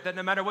Spirit that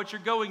no matter what you're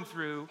going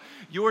through,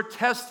 your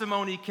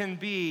testimony can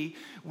be,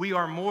 we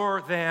are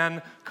more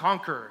than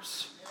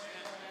conquerors.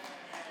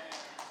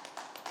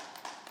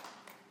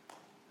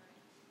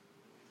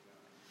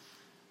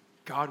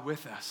 God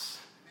with us.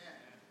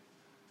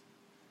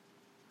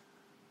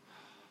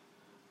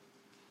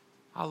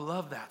 I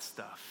love that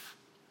stuff.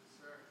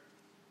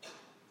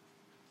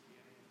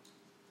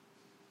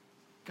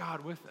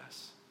 God with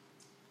us.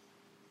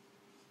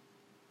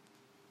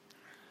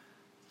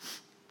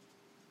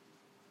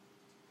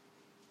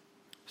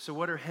 So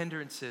what are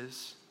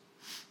hindrances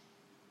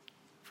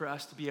for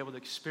us to be able to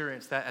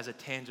experience that as a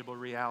tangible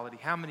reality?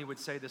 How many would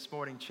say this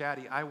morning,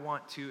 Chatty, I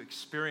want to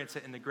experience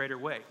it in a greater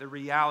way, the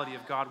reality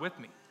of God with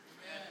me?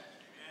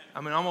 I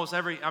mean,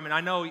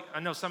 I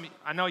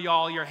know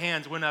y'all, your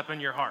hands went up in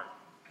your heart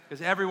because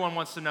everyone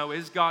wants to know,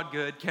 is God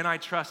good? Can I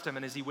trust him?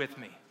 And is he with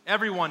me?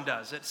 Everyone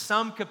does. At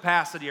some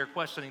capacity are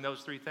questioning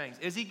those three things.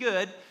 Is he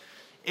good?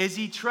 Is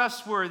he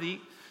trustworthy?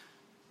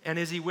 And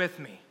is he with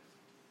me?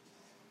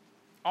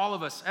 All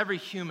of us, every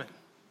human,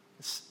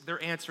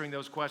 they're answering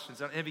those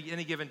questions on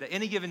any given day,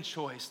 any given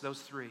choice,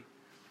 those three.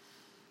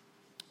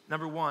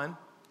 Number one,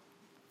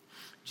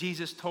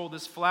 Jesus told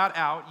us flat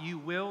out, you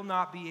will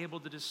not be able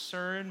to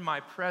discern my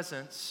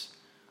presence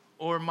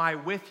or my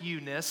with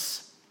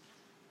you-ness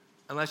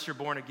unless you're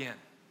born again.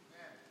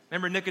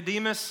 Remember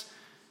Nicodemus?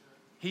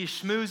 He's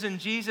schmoozing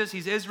Jesus.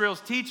 He's Israel's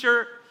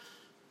teacher.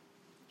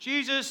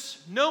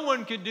 Jesus, no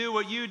one could do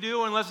what you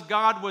do unless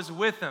God was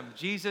with him.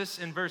 Jesus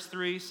in verse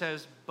 3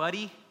 says,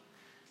 buddy,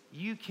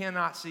 you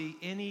cannot see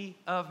any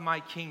of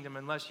my kingdom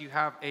unless you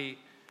have a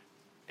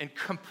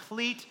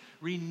complete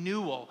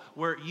renewal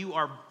where you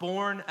are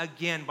born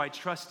again by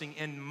trusting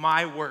in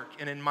my work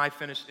and in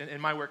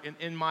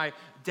my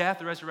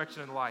death,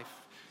 resurrection, and life.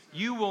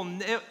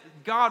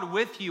 God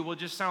with you will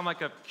just sound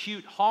like a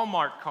cute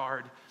Hallmark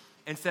card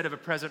instead of a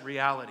present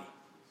reality.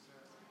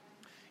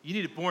 You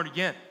need it born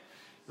again.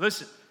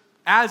 Listen,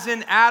 as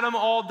in Adam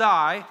all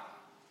die,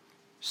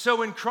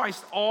 so in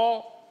Christ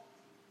all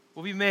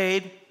will be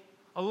made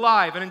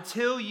alive. And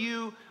until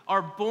you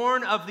are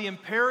born of the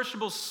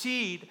imperishable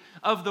seed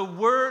of the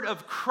word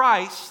of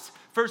Christ,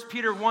 1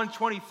 Peter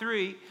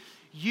 1:23,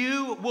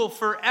 you will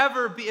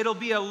forever be, it'll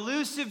be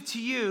elusive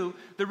to you,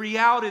 the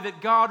reality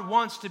that God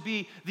wants to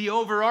be the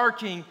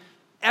overarching,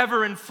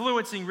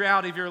 ever-influencing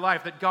reality of your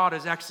life, that God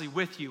is actually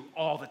with you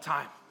all the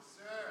time.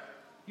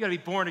 You got to be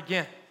born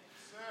again.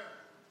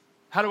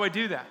 How do I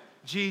do that?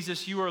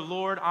 Jesus, you are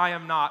Lord, I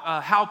am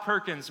not. Hal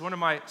Perkins, one of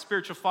my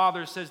spiritual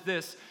fathers, says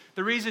this: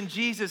 the reason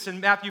Jesus in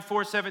Matthew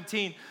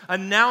 4:17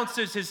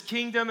 announces his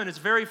kingdom and his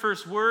very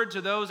first word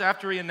to those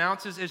after he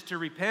announces is to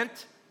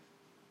repent.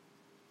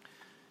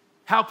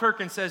 Hal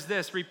Perkins says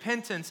this: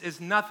 repentance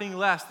is nothing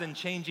less than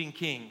changing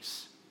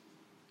kings.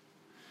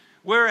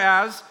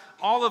 Whereas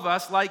all of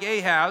us, like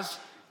Ahaz,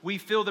 we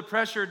feel the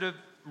pressure to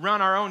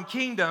run our own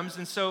kingdoms,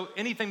 and so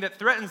anything that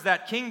threatens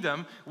that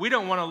kingdom, we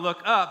don't want to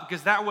look up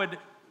because that would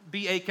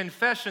be a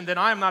confession that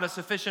I am not a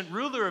sufficient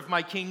ruler of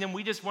my kingdom.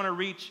 We just want to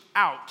reach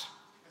out.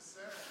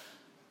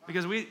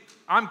 Because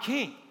I'm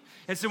king.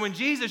 And so when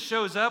Jesus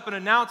shows up and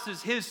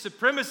announces his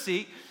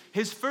supremacy,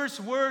 his first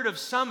word of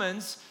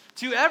summons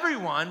to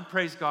everyone,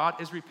 praise God,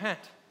 is repent,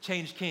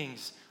 change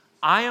kings.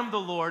 I am the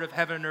Lord of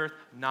heaven and earth,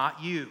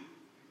 not you.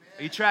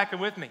 Are you tracking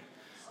with me?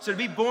 So to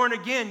be born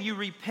again, you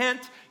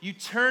repent, you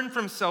turn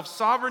from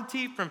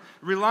self-sovereignty, from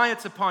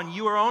reliance upon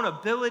your own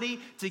ability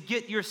to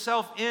get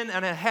yourself in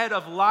and ahead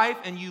of life,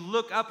 and you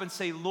look up and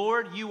say,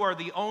 Lord, you are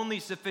the only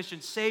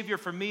sufficient Savior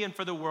for me and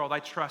for the world. I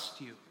trust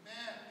you.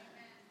 Amen.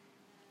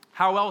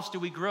 How else do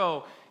we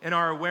grow in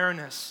our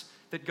awareness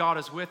that God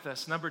is with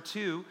us? Number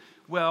two,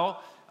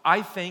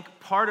 I think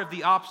part of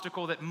the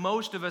obstacle that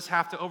most of us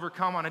have to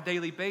overcome on a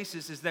daily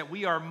basis is that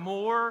we are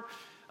more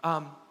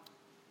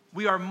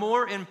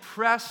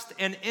impressed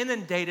and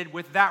inundated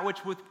with that which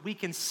we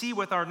can see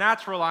with our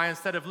natural eye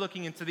instead of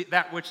looking into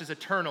that which is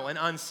eternal and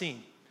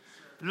unseen.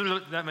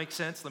 Does that make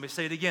sense? Let me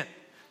say it again.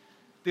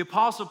 The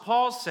Apostle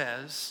Paul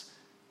says,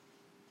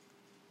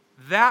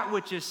 that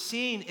which is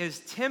seen is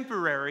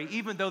temporary,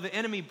 even though the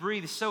enemy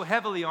breathes so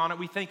heavily on it,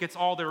 we think it's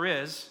all there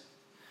is.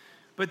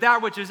 But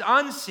that which is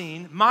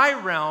unseen, my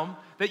realm,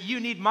 that you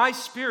need my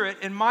spirit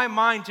and my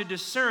mind to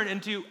discern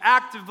and to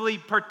actively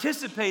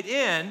participate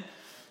in,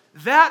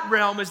 that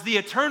realm is the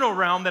eternal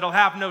realm that'll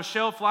have no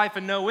shelf life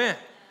and no end.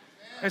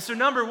 And so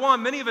number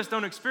one, many of us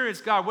don't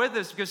experience God with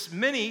us because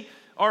many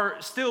are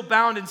still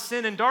bound in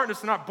sin and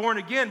darkness and not born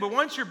again. But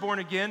once you're born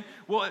again,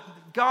 well,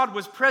 God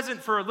was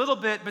present for a little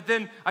bit, but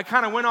then I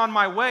kind of went on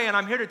my way. And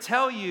I'm here to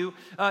tell you,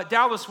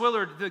 Dallas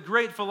Willard, the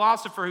great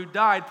philosopher who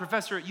died,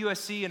 professor at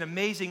USC, an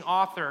amazing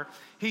author,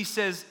 he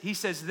says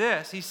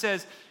this. He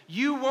says,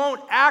 you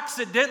won't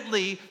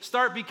accidentally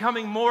start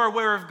becoming more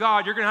aware of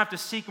God. You're going to have to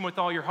seek him with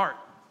all your heart.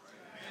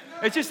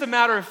 It's just a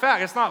matter of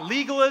fact. It's not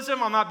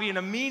legalism. I'm not being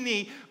a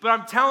meanie, but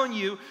I'm telling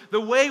you,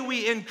 the way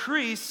we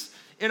increase,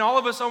 and all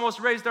of us almost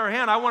raised our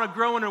hand, I want to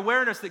grow in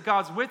awareness that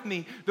God's with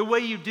me. The way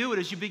you do it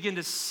is you begin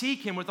to seek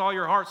him with all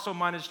your heart, soul,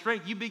 mind, and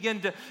strength. You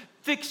begin to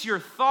fix your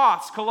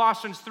thoughts,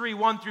 Colossians 3,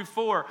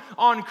 1-4,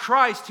 on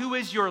Christ, who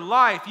is your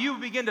life. You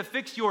begin to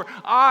fix your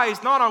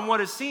eyes, not on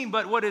what is seen,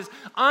 but what is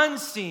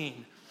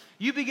unseen.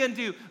 You begin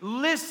to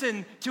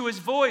listen to his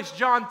voice,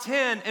 John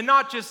 10, and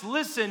not just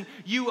listen,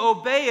 you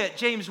obey it,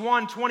 James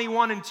 1,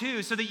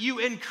 21-2, so that you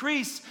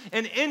increase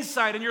in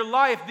insight and your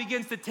life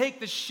begins to take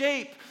the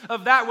shape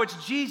of that which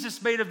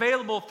Jesus made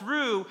available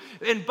through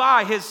and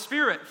by his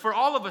Spirit for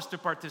all of us to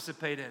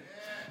participate in.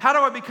 How do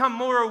I become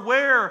more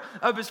aware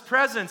of his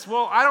presence?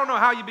 Well, I don't know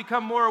how you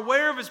become more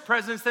aware of his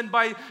presence than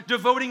by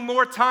devoting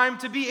more time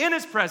to be in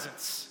his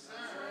presence.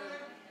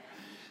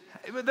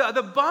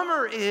 The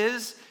bummer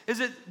is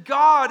that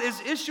God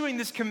is issuing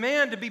this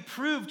command to be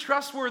proved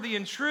trustworthy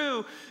and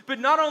true, but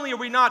not only are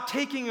we not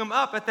taking him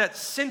up at that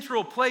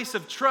central place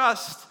of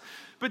trust,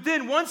 but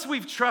then once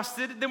we've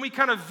trusted, then we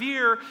kind of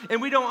veer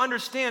and we don't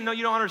understand. No,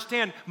 you don't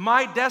understand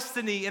my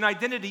destiny and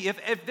identity.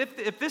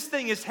 If this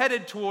thing is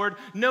headed toward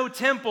no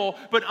temple,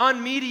 but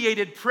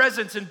unmediated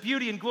presence and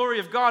beauty and glory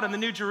of God in the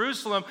New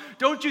Jerusalem,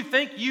 don't you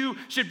think you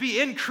should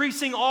be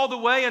increasing all the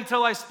way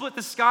until I split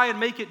the sky and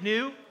make it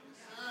new?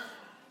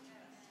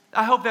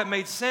 I hope that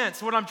made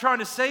sense. What I'm trying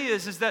to say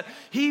is that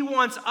he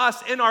wants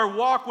us in our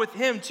walk with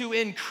him to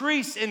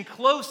increase in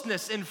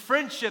closeness, in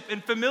friendship,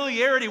 in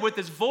familiarity with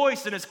his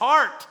voice and his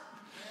heart.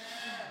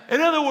 In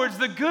other words,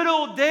 the good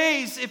old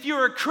days, if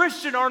you're a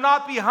Christian, are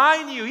not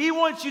behind you. He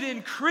wants you to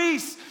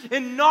increase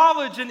in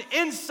knowledge and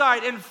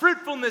insight and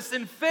fruitfulness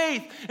and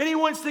faith. And he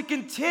wants to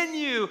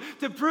continue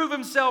to prove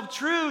himself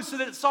true so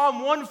that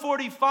Psalm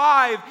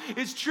 145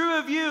 is true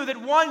of you,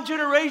 that one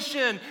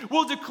generation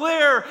will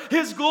declare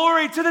his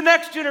glory to the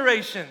next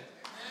generation.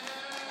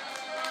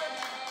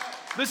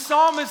 The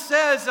psalmist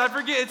says, I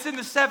forget, it's in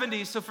the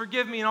 70s, so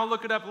forgive me and I'll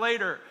look it up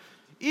later.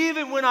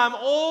 Even when I'm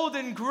old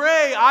and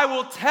gray, I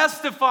will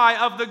testify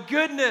of the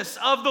goodness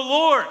of the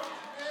Lord.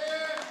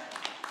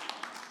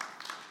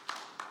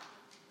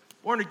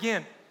 Born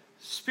again,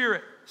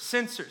 spirit,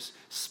 sensors,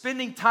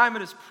 spending time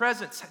in his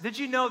presence. Did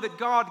you know that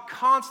God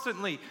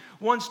constantly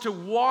wants to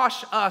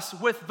wash us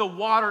with the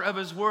water of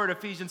his word,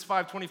 Ephesians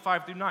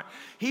 5:25-9.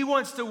 He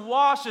wants to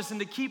wash us and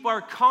to keep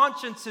our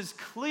consciences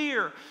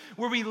clear,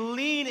 where we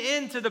lean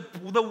into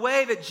the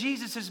way that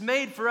Jesus has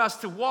made for us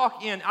to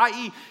walk in,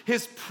 i.e.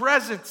 his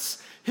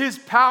presence, his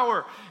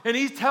power. And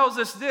he tells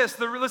us this.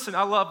 Listen,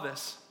 I love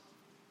this.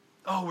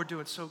 Oh, we're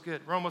doing so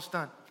good. We're almost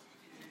done.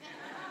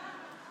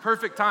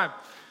 Perfect time.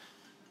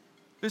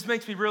 This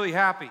makes me really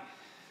happy.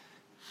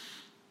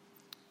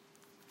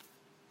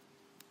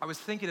 I was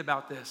thinking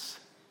about this.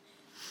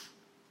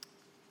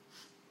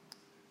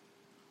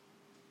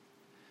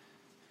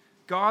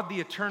 God,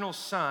 the eternal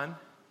Son,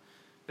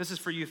 this is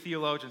for you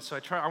theologians, so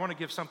I want to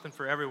give something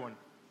for everyone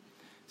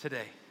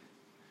today.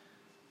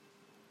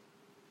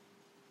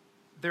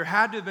 There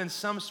had to have been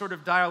some sort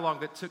of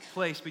dialogue that took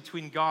place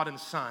between God and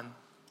Son,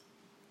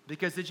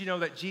 because did you know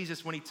that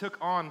Jesus, when he took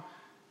on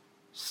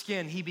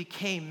skin, he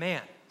became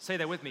man? Say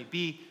that with me,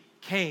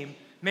 became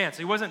man. So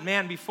he wasn't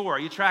man before. Are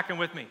you tracking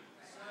with me?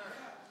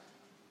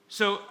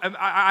 So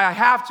I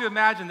have to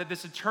imagine that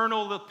this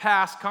eternal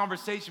past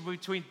conversation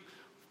between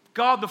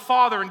God the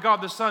Father and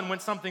God the Son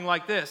went something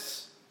like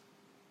this.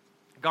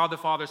 God the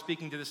Father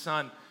speaking to the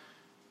Son, "Are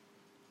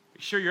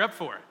you sure you're up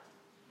for it?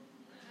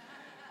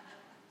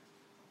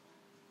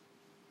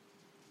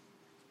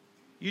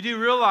 You do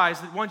realize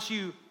that once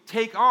you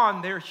take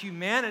on their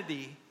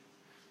humanity,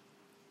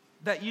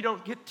 that you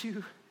don't get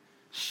to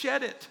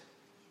shed it.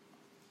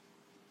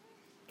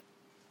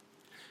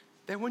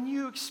 That when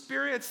you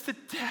experience the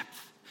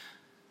depth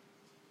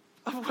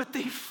of what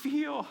they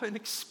feel and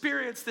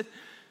experience, that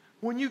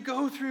when you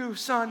go through,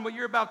 son, what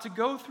you're about to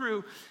go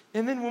through,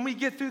 and then when we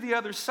get through the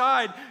other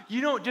side, you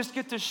don't just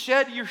get to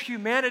shed your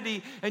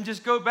humanity and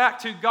just go back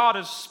to God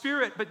as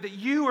spirit, but that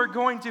you are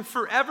going to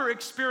forever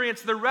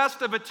experience the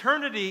rest of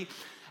eternity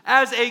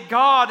as a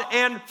God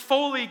and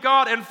fully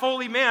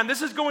man.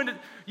 This is going to,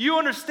 you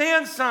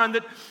understand, son,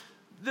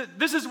 that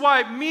this is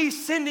why me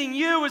sending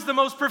you is the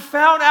most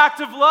profound act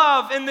of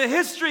love in the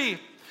history,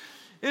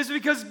 is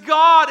because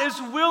God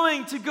is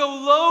willing to go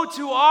low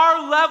to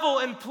our level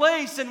and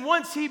place, and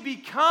once he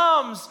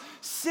becomes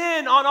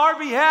sin on our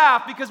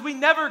behalf, because we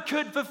never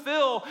could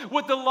fulfill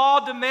what the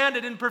law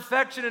demanded in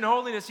perfection and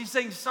holiness, he's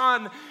saying,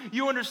 son,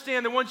 you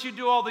understand that once you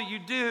do all that you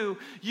do,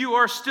 you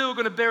are still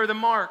going to bear the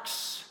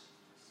marks.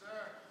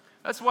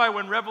 That's why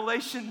when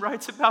Revelation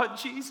writes about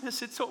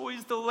Jesus, it's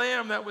always the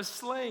Lamb that was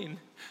slain.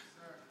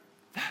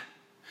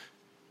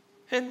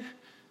 And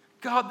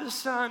God the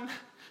Son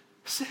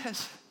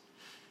says,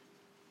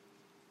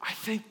 I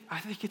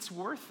think it's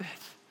worth it.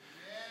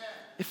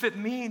 If it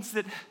means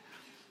that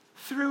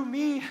through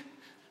me,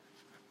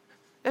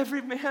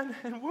 every man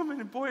and woman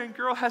and boy and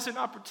girl has an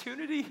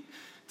opportunity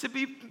to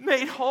be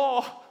made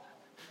whole,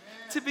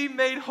 to be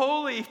made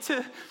holy,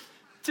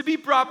 to be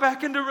brought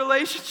back into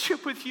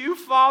relationship with you,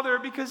 Father,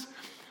 because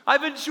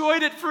I've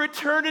enjoyed it for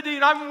eternity,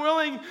 and I'm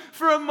willing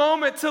for a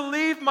moment to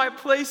leave my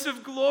place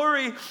of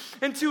glory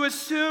and to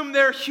assume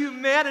their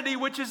humanity,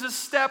 which is a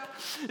step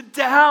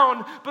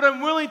down, but I'm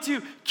willing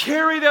to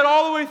carry that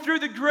all the way through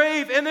the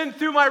grave and then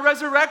through my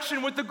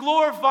resurrection with the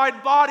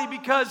glorified body,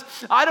 because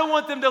I don't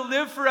want them to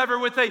live forever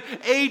with an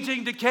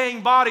aging,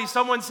 decaying body.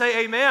 Someone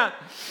say amen.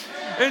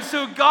 And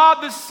so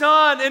God the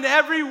Son in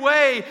every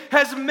way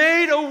has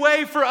made a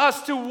way for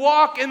us to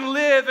walk and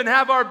live and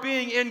have our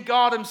being in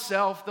God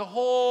himself the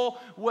whole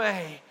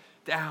way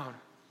down.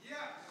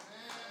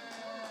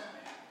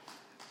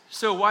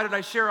 So why did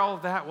I share all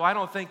of that? Well, I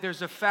don't think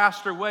there's a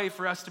faster way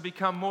for us to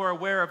become more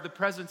aware of the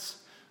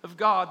presence of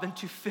God than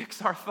to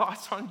fix our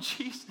thoughts on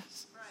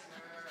Jesus.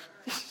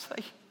 It's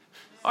like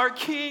our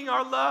King,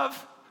 our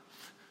love,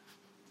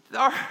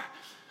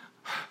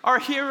 our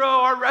hero,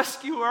 our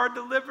rescuer, our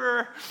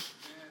deliverer,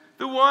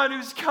 the one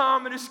who's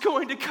come and is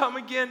going to come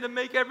again to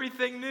make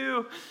everything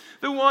new,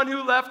 the one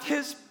who left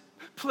his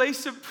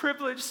place of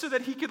privilege so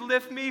that he could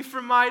lift me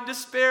from my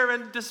despair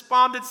and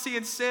despondency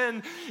and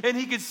sin, and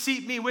he could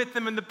seat me with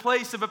him in the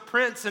place of a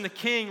prince and a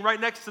king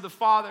right next to the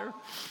Father.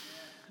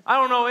 I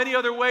don't know any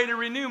other way to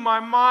renew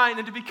my mind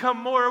and to become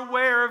more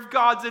aware of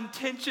God's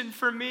intention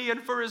for me and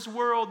for his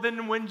world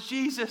than when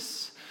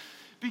Jesus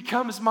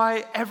becomes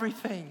my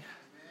everything.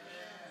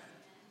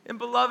 And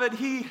beloved,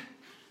 he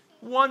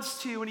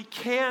wants to and he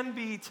can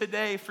be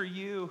today for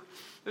you.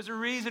 There's a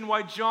reason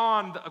why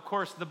John, of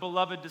course, the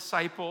beloved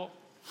disciple,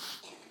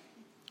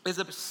 is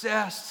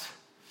obsessed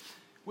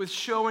with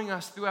showing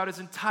us throughout his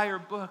entire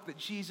book that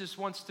Jesus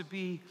wants to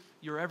be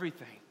your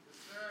everything.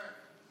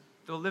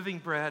 The living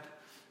bread,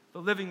 the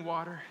living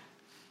water,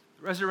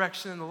 the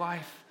resurrection and the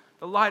life,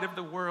 the light of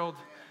the world,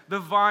 the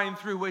vine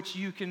through which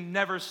you can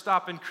never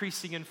stop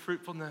increasing in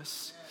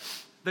fruitfulness,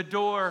 the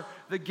door,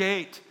 the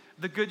gate,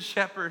 the good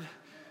shepherd.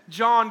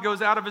 John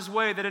goes out of his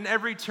way that in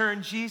every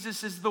turn,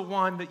 Jesus is the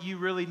one that you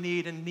really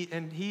need,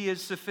 and he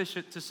is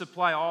sufficient to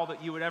supply all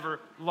that you would ever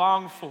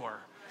long for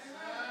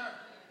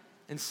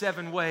in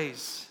 7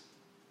 ways.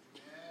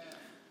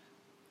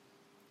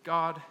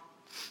 God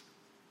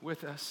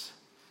with us.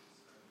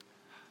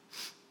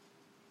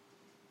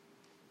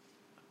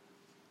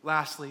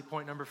 Lastly,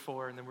 point number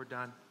 4, and then we're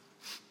done.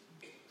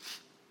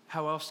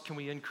 How else can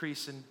we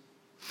increase and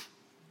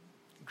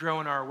grow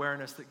in our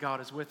awareness that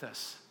God is with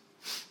us?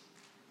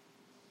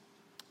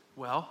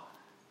 Well,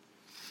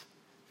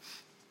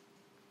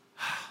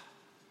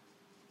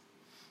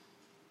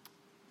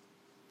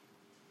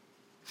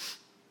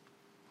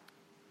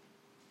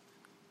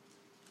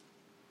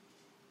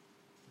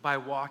 by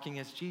walking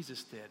as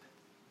Jesus did.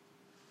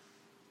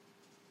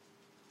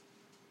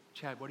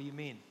 Chad, what do you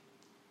mean?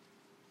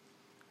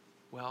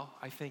 Well,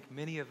 I think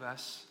many of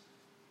us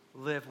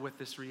live with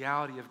this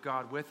reality of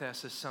God with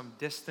us as some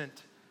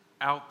distant,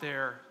 out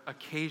there,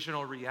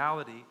 occasional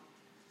reality,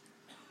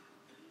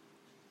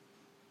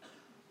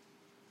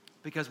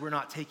 because we're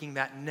not taking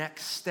that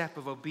next step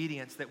of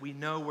obedience that we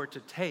know we're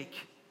to take.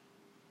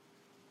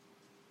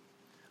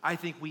 I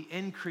think we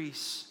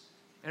increase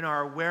in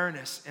our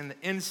awareness and the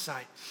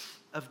insight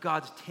of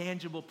God's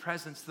tangible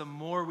presence the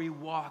more we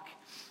walk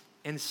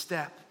in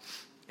step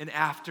and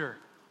after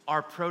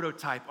our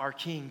prototype, our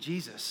King,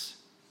 Jesus.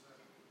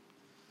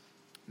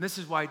 And this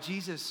is why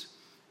Jesus,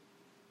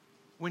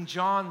 when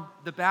John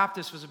the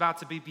Baptist was about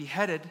to be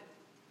beheaded,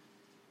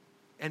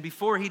 and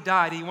before he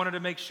died, he wanted to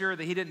make sure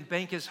that he didn't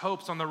bank his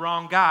hopes on the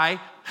wrong guy.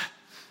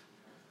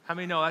 How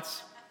many know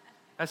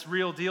that's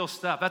real deal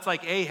stuff? That's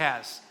like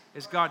Ahaz.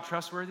 Is God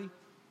trustworthy?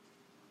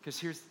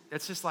 Because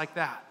it's just like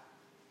that.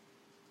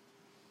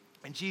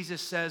 And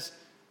Jesus says,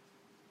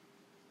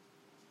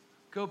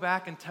 go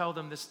back and tell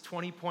them this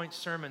 20-point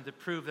sermon to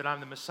prove that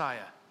I'm the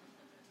Messiah.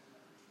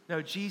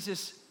 No,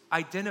 Jesus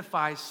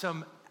identifies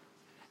some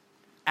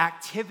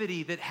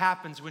activity that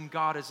happens when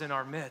God is in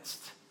our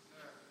midst.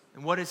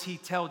 And what does he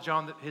tell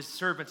John, his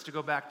servants, to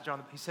go back to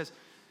John? He says,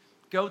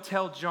 go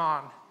tell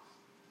John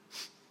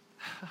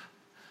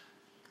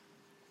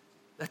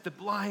that the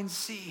blind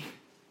see,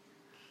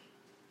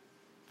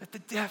 that the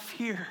deaf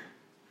hear,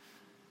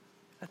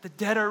 that the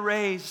dead are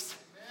raised,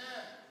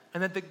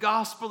 and that the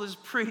gospel is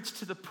preached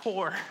to the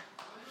poor.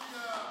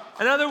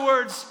 In other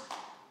words,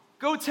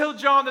 go tell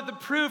John that the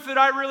proof that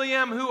I really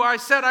am who I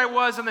said I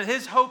was and that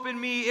his hope in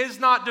me is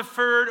not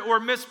deferred or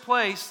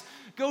misplaced.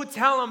 Go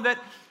tell him that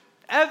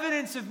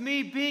evidence of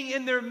me being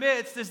in their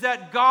midst is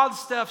that God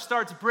stuff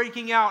starts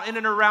breaking out in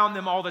and around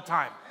them all the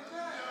time.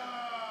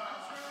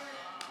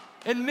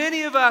 And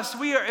many of us,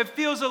 it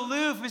feels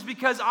aloof is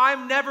because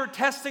I'm never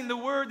testing the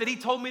word that he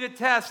told me to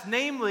test,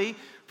 namely,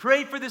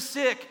 pray for the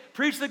sick,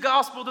 preach the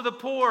gospel to the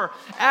poor.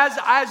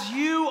 As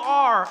you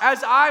are,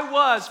 as I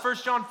was, 1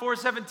 John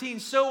 4:17,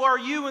 so are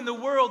you in the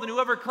world, and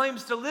whoever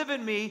claims to live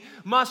in me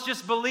must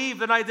just believe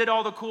that I did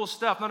all the cool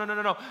stuff.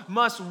 No.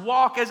 Must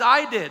walk as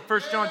I did,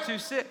 1 John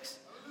 2:6.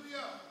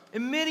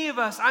 And many of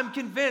us, I'm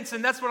convinced,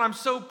 and that's what I'm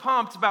so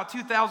pumped about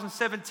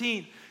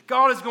 2017,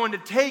 God is going to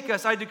take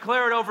us, I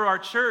declare it over our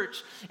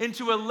church,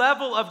 into a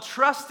level of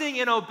trusting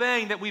and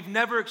obeying that we've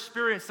never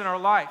experienced in our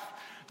life.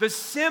 The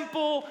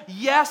simple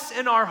yes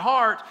in our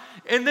heart,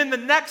 and then the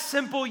next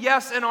simple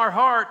yes in our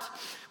heart,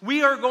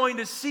 we are going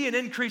to see an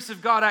increase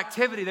of God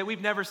activity that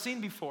we've never seen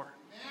before.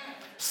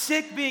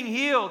 Sick being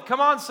healed,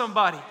 come on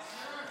somebody.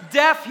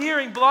 Deaf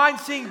hearing, blind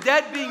seeing,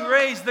 dead being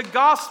raised, the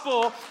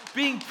gospel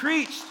being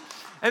preached.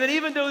 And then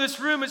even though this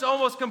room is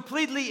almost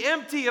completely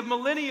empty of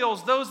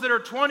millennials, those that are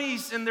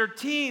 20s and their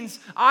teens,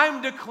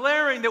 I'm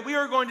declaring that we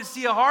are going to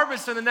see a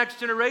harvest in the next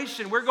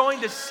generation. We're going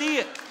to see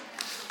it.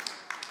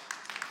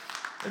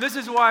 And this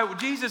is why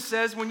Jesus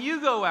says, when you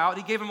go out,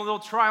 he gave them a little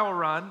trial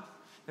run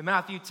in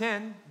Matthew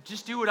 10,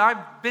 just do what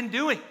I've been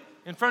doing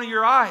in front of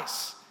your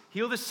eyes.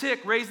 Heal the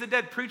sick, raise the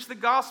dead, preach the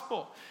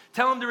gospel.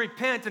 Tell them to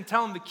repent and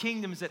tell them the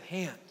kingdom is at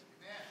hand.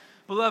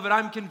 Beloved,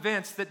 I'm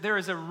convinced that there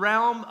is a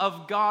realm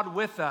of God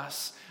with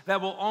us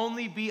that will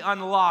only be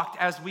unlocked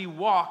as we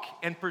walk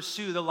and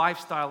pursue the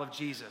lifestyle of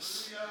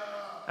Jesus.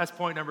 That's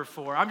point number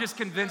 4. I'm just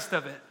convinced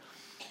of it.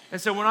 And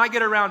so when I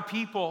get around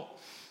people,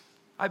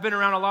 I've been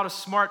around a lot of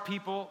smart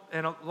people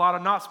and a lot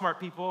of not smart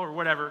people or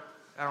whatever.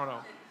 I don't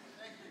know.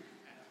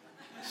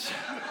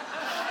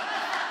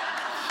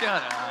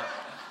 Shut up.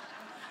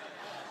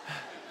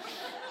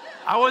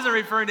 I wasn't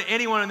referring to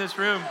anyone in this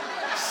room,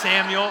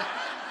 Samuel.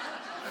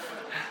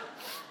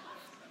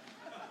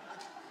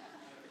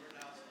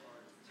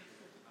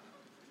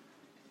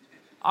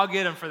 I'll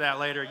get him for that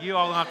later. You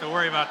all don't have to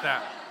worry about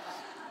that.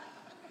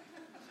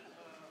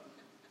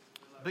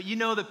 But you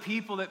know the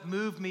people that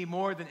move me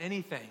more than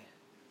anything,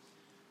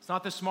 it's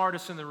not the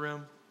smartest in the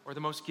room or the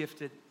most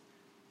gifted.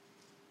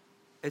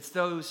 It's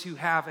those who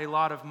have a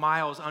lot of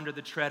miles under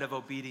the tread of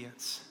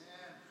obedience.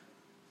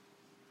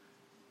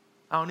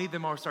 I don't need the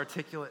most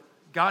articulate.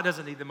 God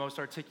doesn't need the most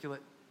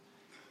articulate.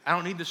 I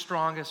don't need the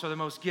strongest or the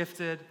most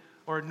gifted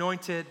or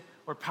anointed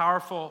or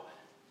powerful.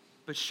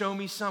 But show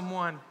me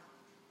someone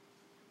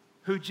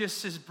who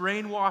just is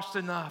brainwashed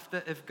enough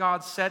that if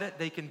God said it,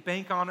 they can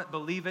bank on it,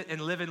 believe it, and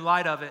live in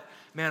light of it.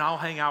 Man, I'll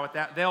hang out with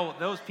that.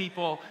 Those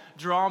people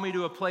draw me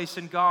to a place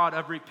in God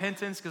of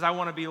repentance because I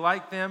want to be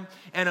like them,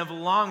 and of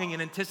longing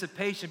and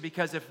anticipation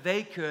because if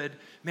they could,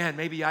 man,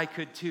 maybe I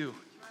could too.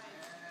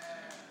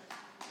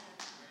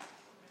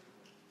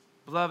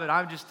 Beloved,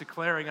 I'm just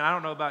declaring, and I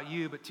don't know about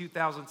you, but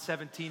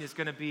 2017 is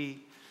going to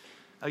be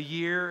a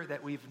year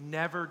that we've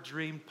never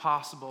dreamed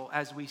possible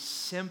as we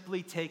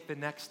simply take the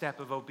next step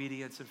of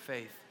obedience and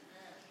faith.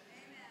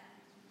 Amen.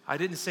 I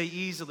didn't say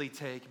easily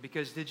take,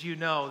 because did you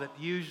know that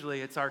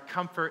usually it's our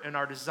comfort and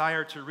our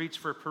desire to reach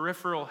for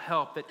peripheral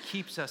help that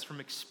keeps us from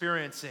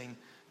experiencing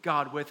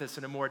God with us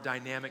in a more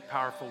dynamic,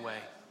 powerful way.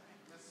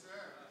 Yes, sir.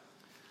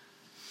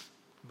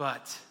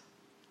 But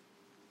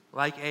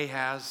like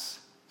Ahaz,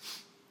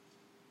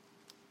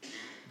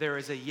 there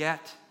is a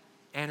yet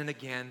and an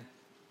again,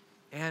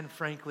 and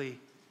frankly,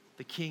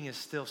 the king is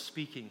still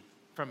speaking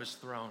from his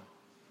throne,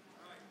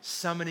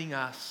 summoning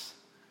us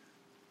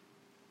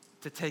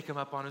to take him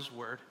up on his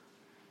word.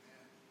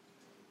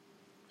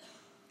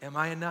 Am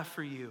I enough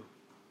for you?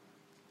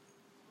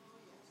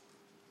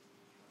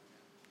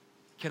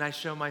 Can I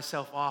show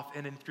myself off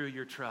in and through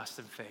your trust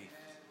and faith?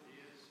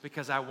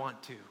 Because I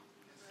want to,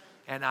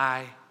 and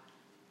I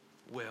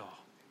will.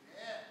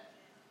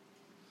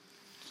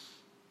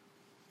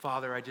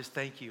 Father, I just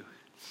thank you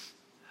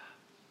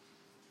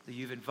that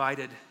you've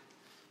invited,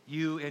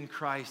 you in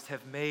Christ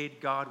have made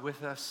God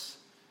with us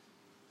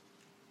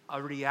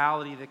a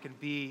reality that can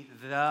be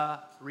the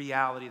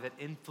reality that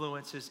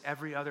influences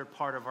every other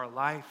part of our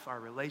life, our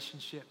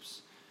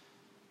relationships.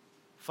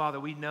 Father,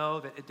 we know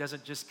that it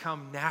doesn't just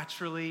come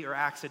naturally or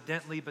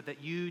accidentally, but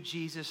that you,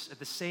 Jesus, at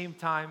the same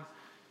time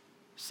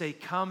say,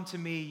 come to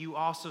me. You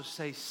also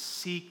say,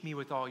 seek me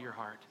with all your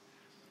heart.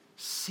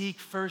 Seek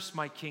first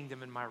my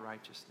kingdom and my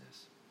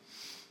righteousness.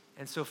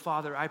 And so,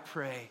 Father, I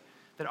pray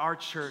that our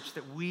church,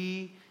 that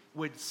we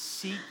would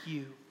seek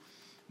you,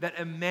 that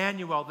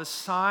Emmanuel, the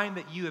sign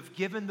that you have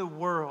given the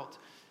world,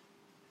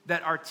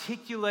 that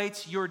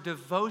articulates your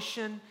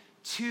devotion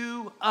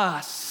to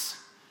us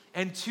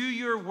and to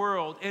your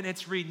world and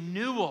its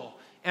renewal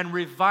and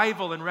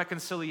revival and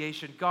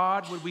reconciliation.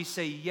 God, would we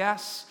say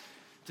yes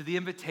to the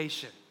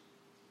invitation?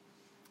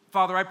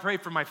 Father, I pray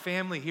for my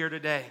family here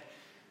today,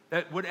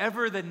 that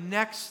whatever the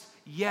next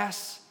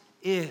yes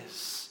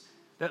is,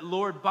 that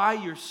Lord, by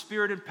your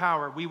Spirit and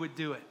power, we would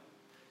do it.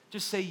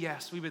 Just say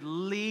yes. We would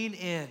lean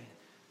in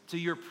to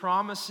your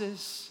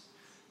promises.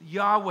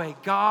 Yahweh,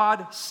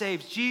 God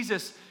saves.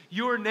 Jesus,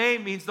 your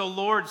name means the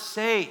Lord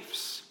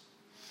saves.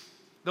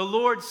 The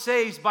Lord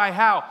saves by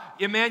how?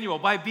 Emmanuel,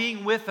 by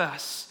being with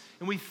us.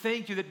 And we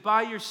thank you that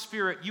by your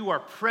Spirit, you are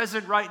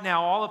present right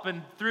now, all up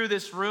and through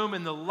this room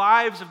in the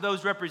lives of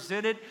those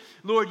represented.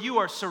 Lord, you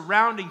are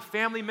surrounding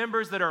family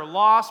members that are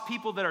lost,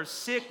 people that are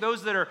sick,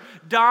 those that are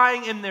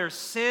dying in their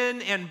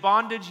sin and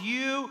bondage.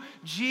 You,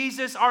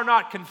 Jesus, are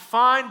not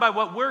confined by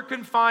what we're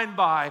confined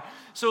by.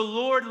 So,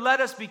 Lord, let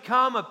us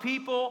become a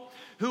people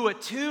who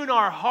attune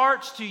our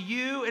hearts to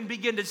you and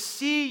begin to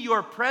see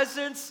your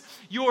presence,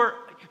 your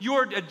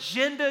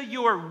agenda,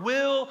 your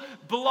will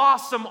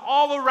blossom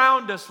all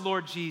around us,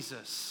 Lord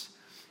Jesus,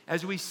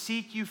 as we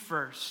seek you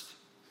first.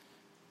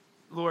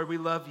 Lord, we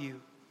love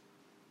you.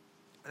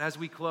 And as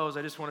we close,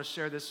 I just want to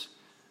share this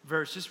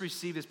verse. Just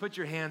receive this. Put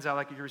your hands out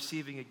like you're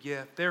receiving a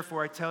gift.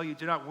 Therefore, I tell you,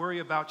 do not worry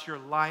about your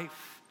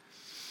life,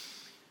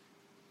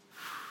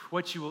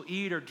 what you will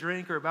eat or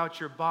drink, or about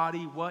your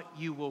body, what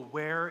you will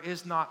wear.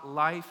 Is not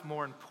life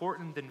more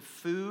important than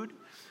food?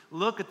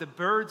 Look at the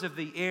birds of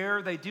the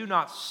air. They do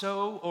not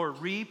sow or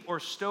reap or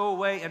stow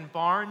away in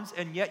barns,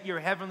 and yet your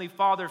heavenly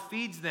Father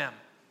feeds them.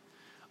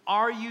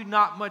 Are you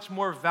not much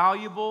more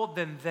valuable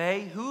than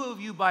they? Who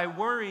of you by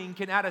worrying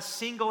can add a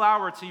single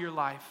hour to your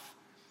life?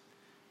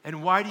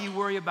 And why do you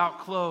worry about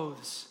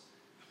clothes?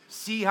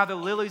 See how the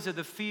lilies of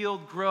the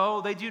field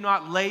grow. They do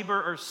not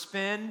labor or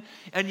spin.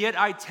 And yet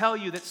I tell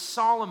you that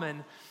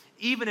Solomon,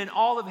 even in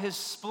all of his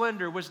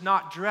splendor, was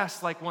not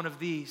dressed like one of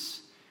these,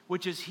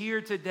 which is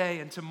here today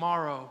and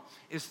tomorrow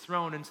is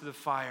thrown into the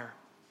fire.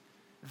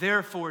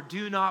 Therefore,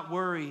 do not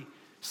worry,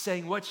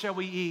 saying, what shall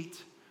we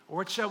eat? Or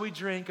what shall we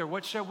drink? Or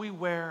what shall we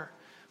wear?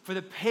 For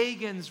the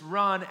pagans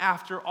run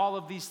after all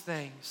of these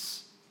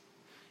things.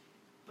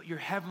 But your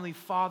heavenly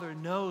Father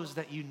knows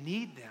that you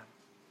need them.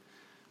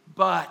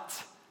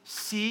 But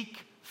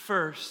seek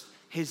first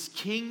his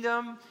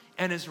kingdom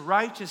and his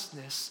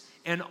righteousness,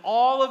 and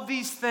all of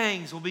these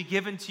things will be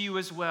given to you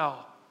as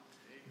well.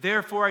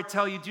 Therefore, I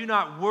tell you, do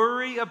not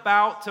worry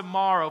about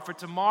tomorrow, for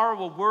tomorrow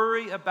will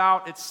worry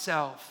about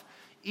itself.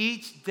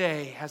 Each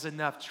day has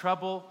enough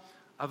trouble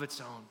of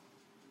its own.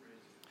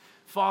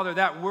 Father,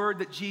 that word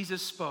that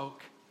Jesus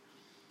spoke,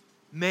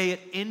 may it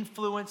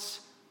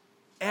influence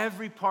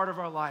every part of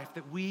our life,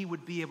 that we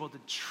would be able to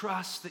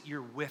trust that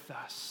you're with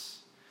us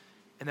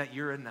and that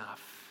you're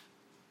enough.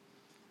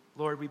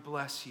 Lord, we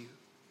bless you.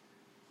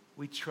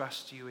 We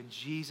trust you in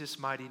Jesus'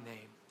 mighty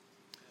name.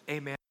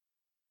 Amen.